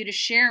invite you to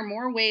share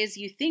more ways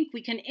you think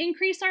we can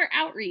increase our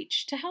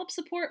outreach to help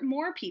support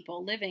more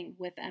people living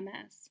with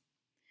MS.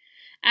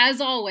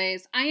 As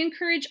always, I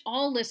encourage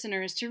all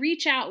listeners to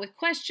reach out with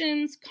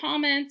questions,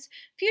 comments,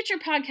 future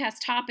podcast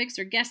topics,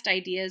 or guest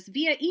ideas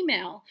via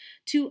email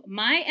to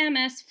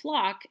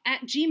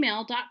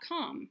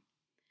mymsflock@gmail.com.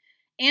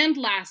 And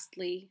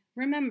lastly,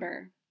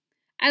 remember,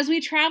 as we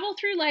travel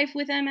through life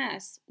with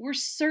MS, we're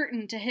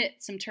certain to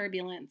hit some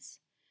turbulence.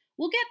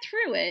 We'll get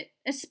through it,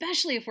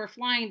 especially if we're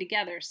flying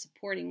together,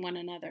 supporting one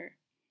another.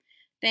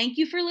 Thank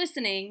you for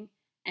listening,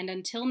 and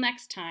until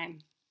next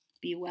time,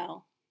 be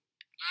well.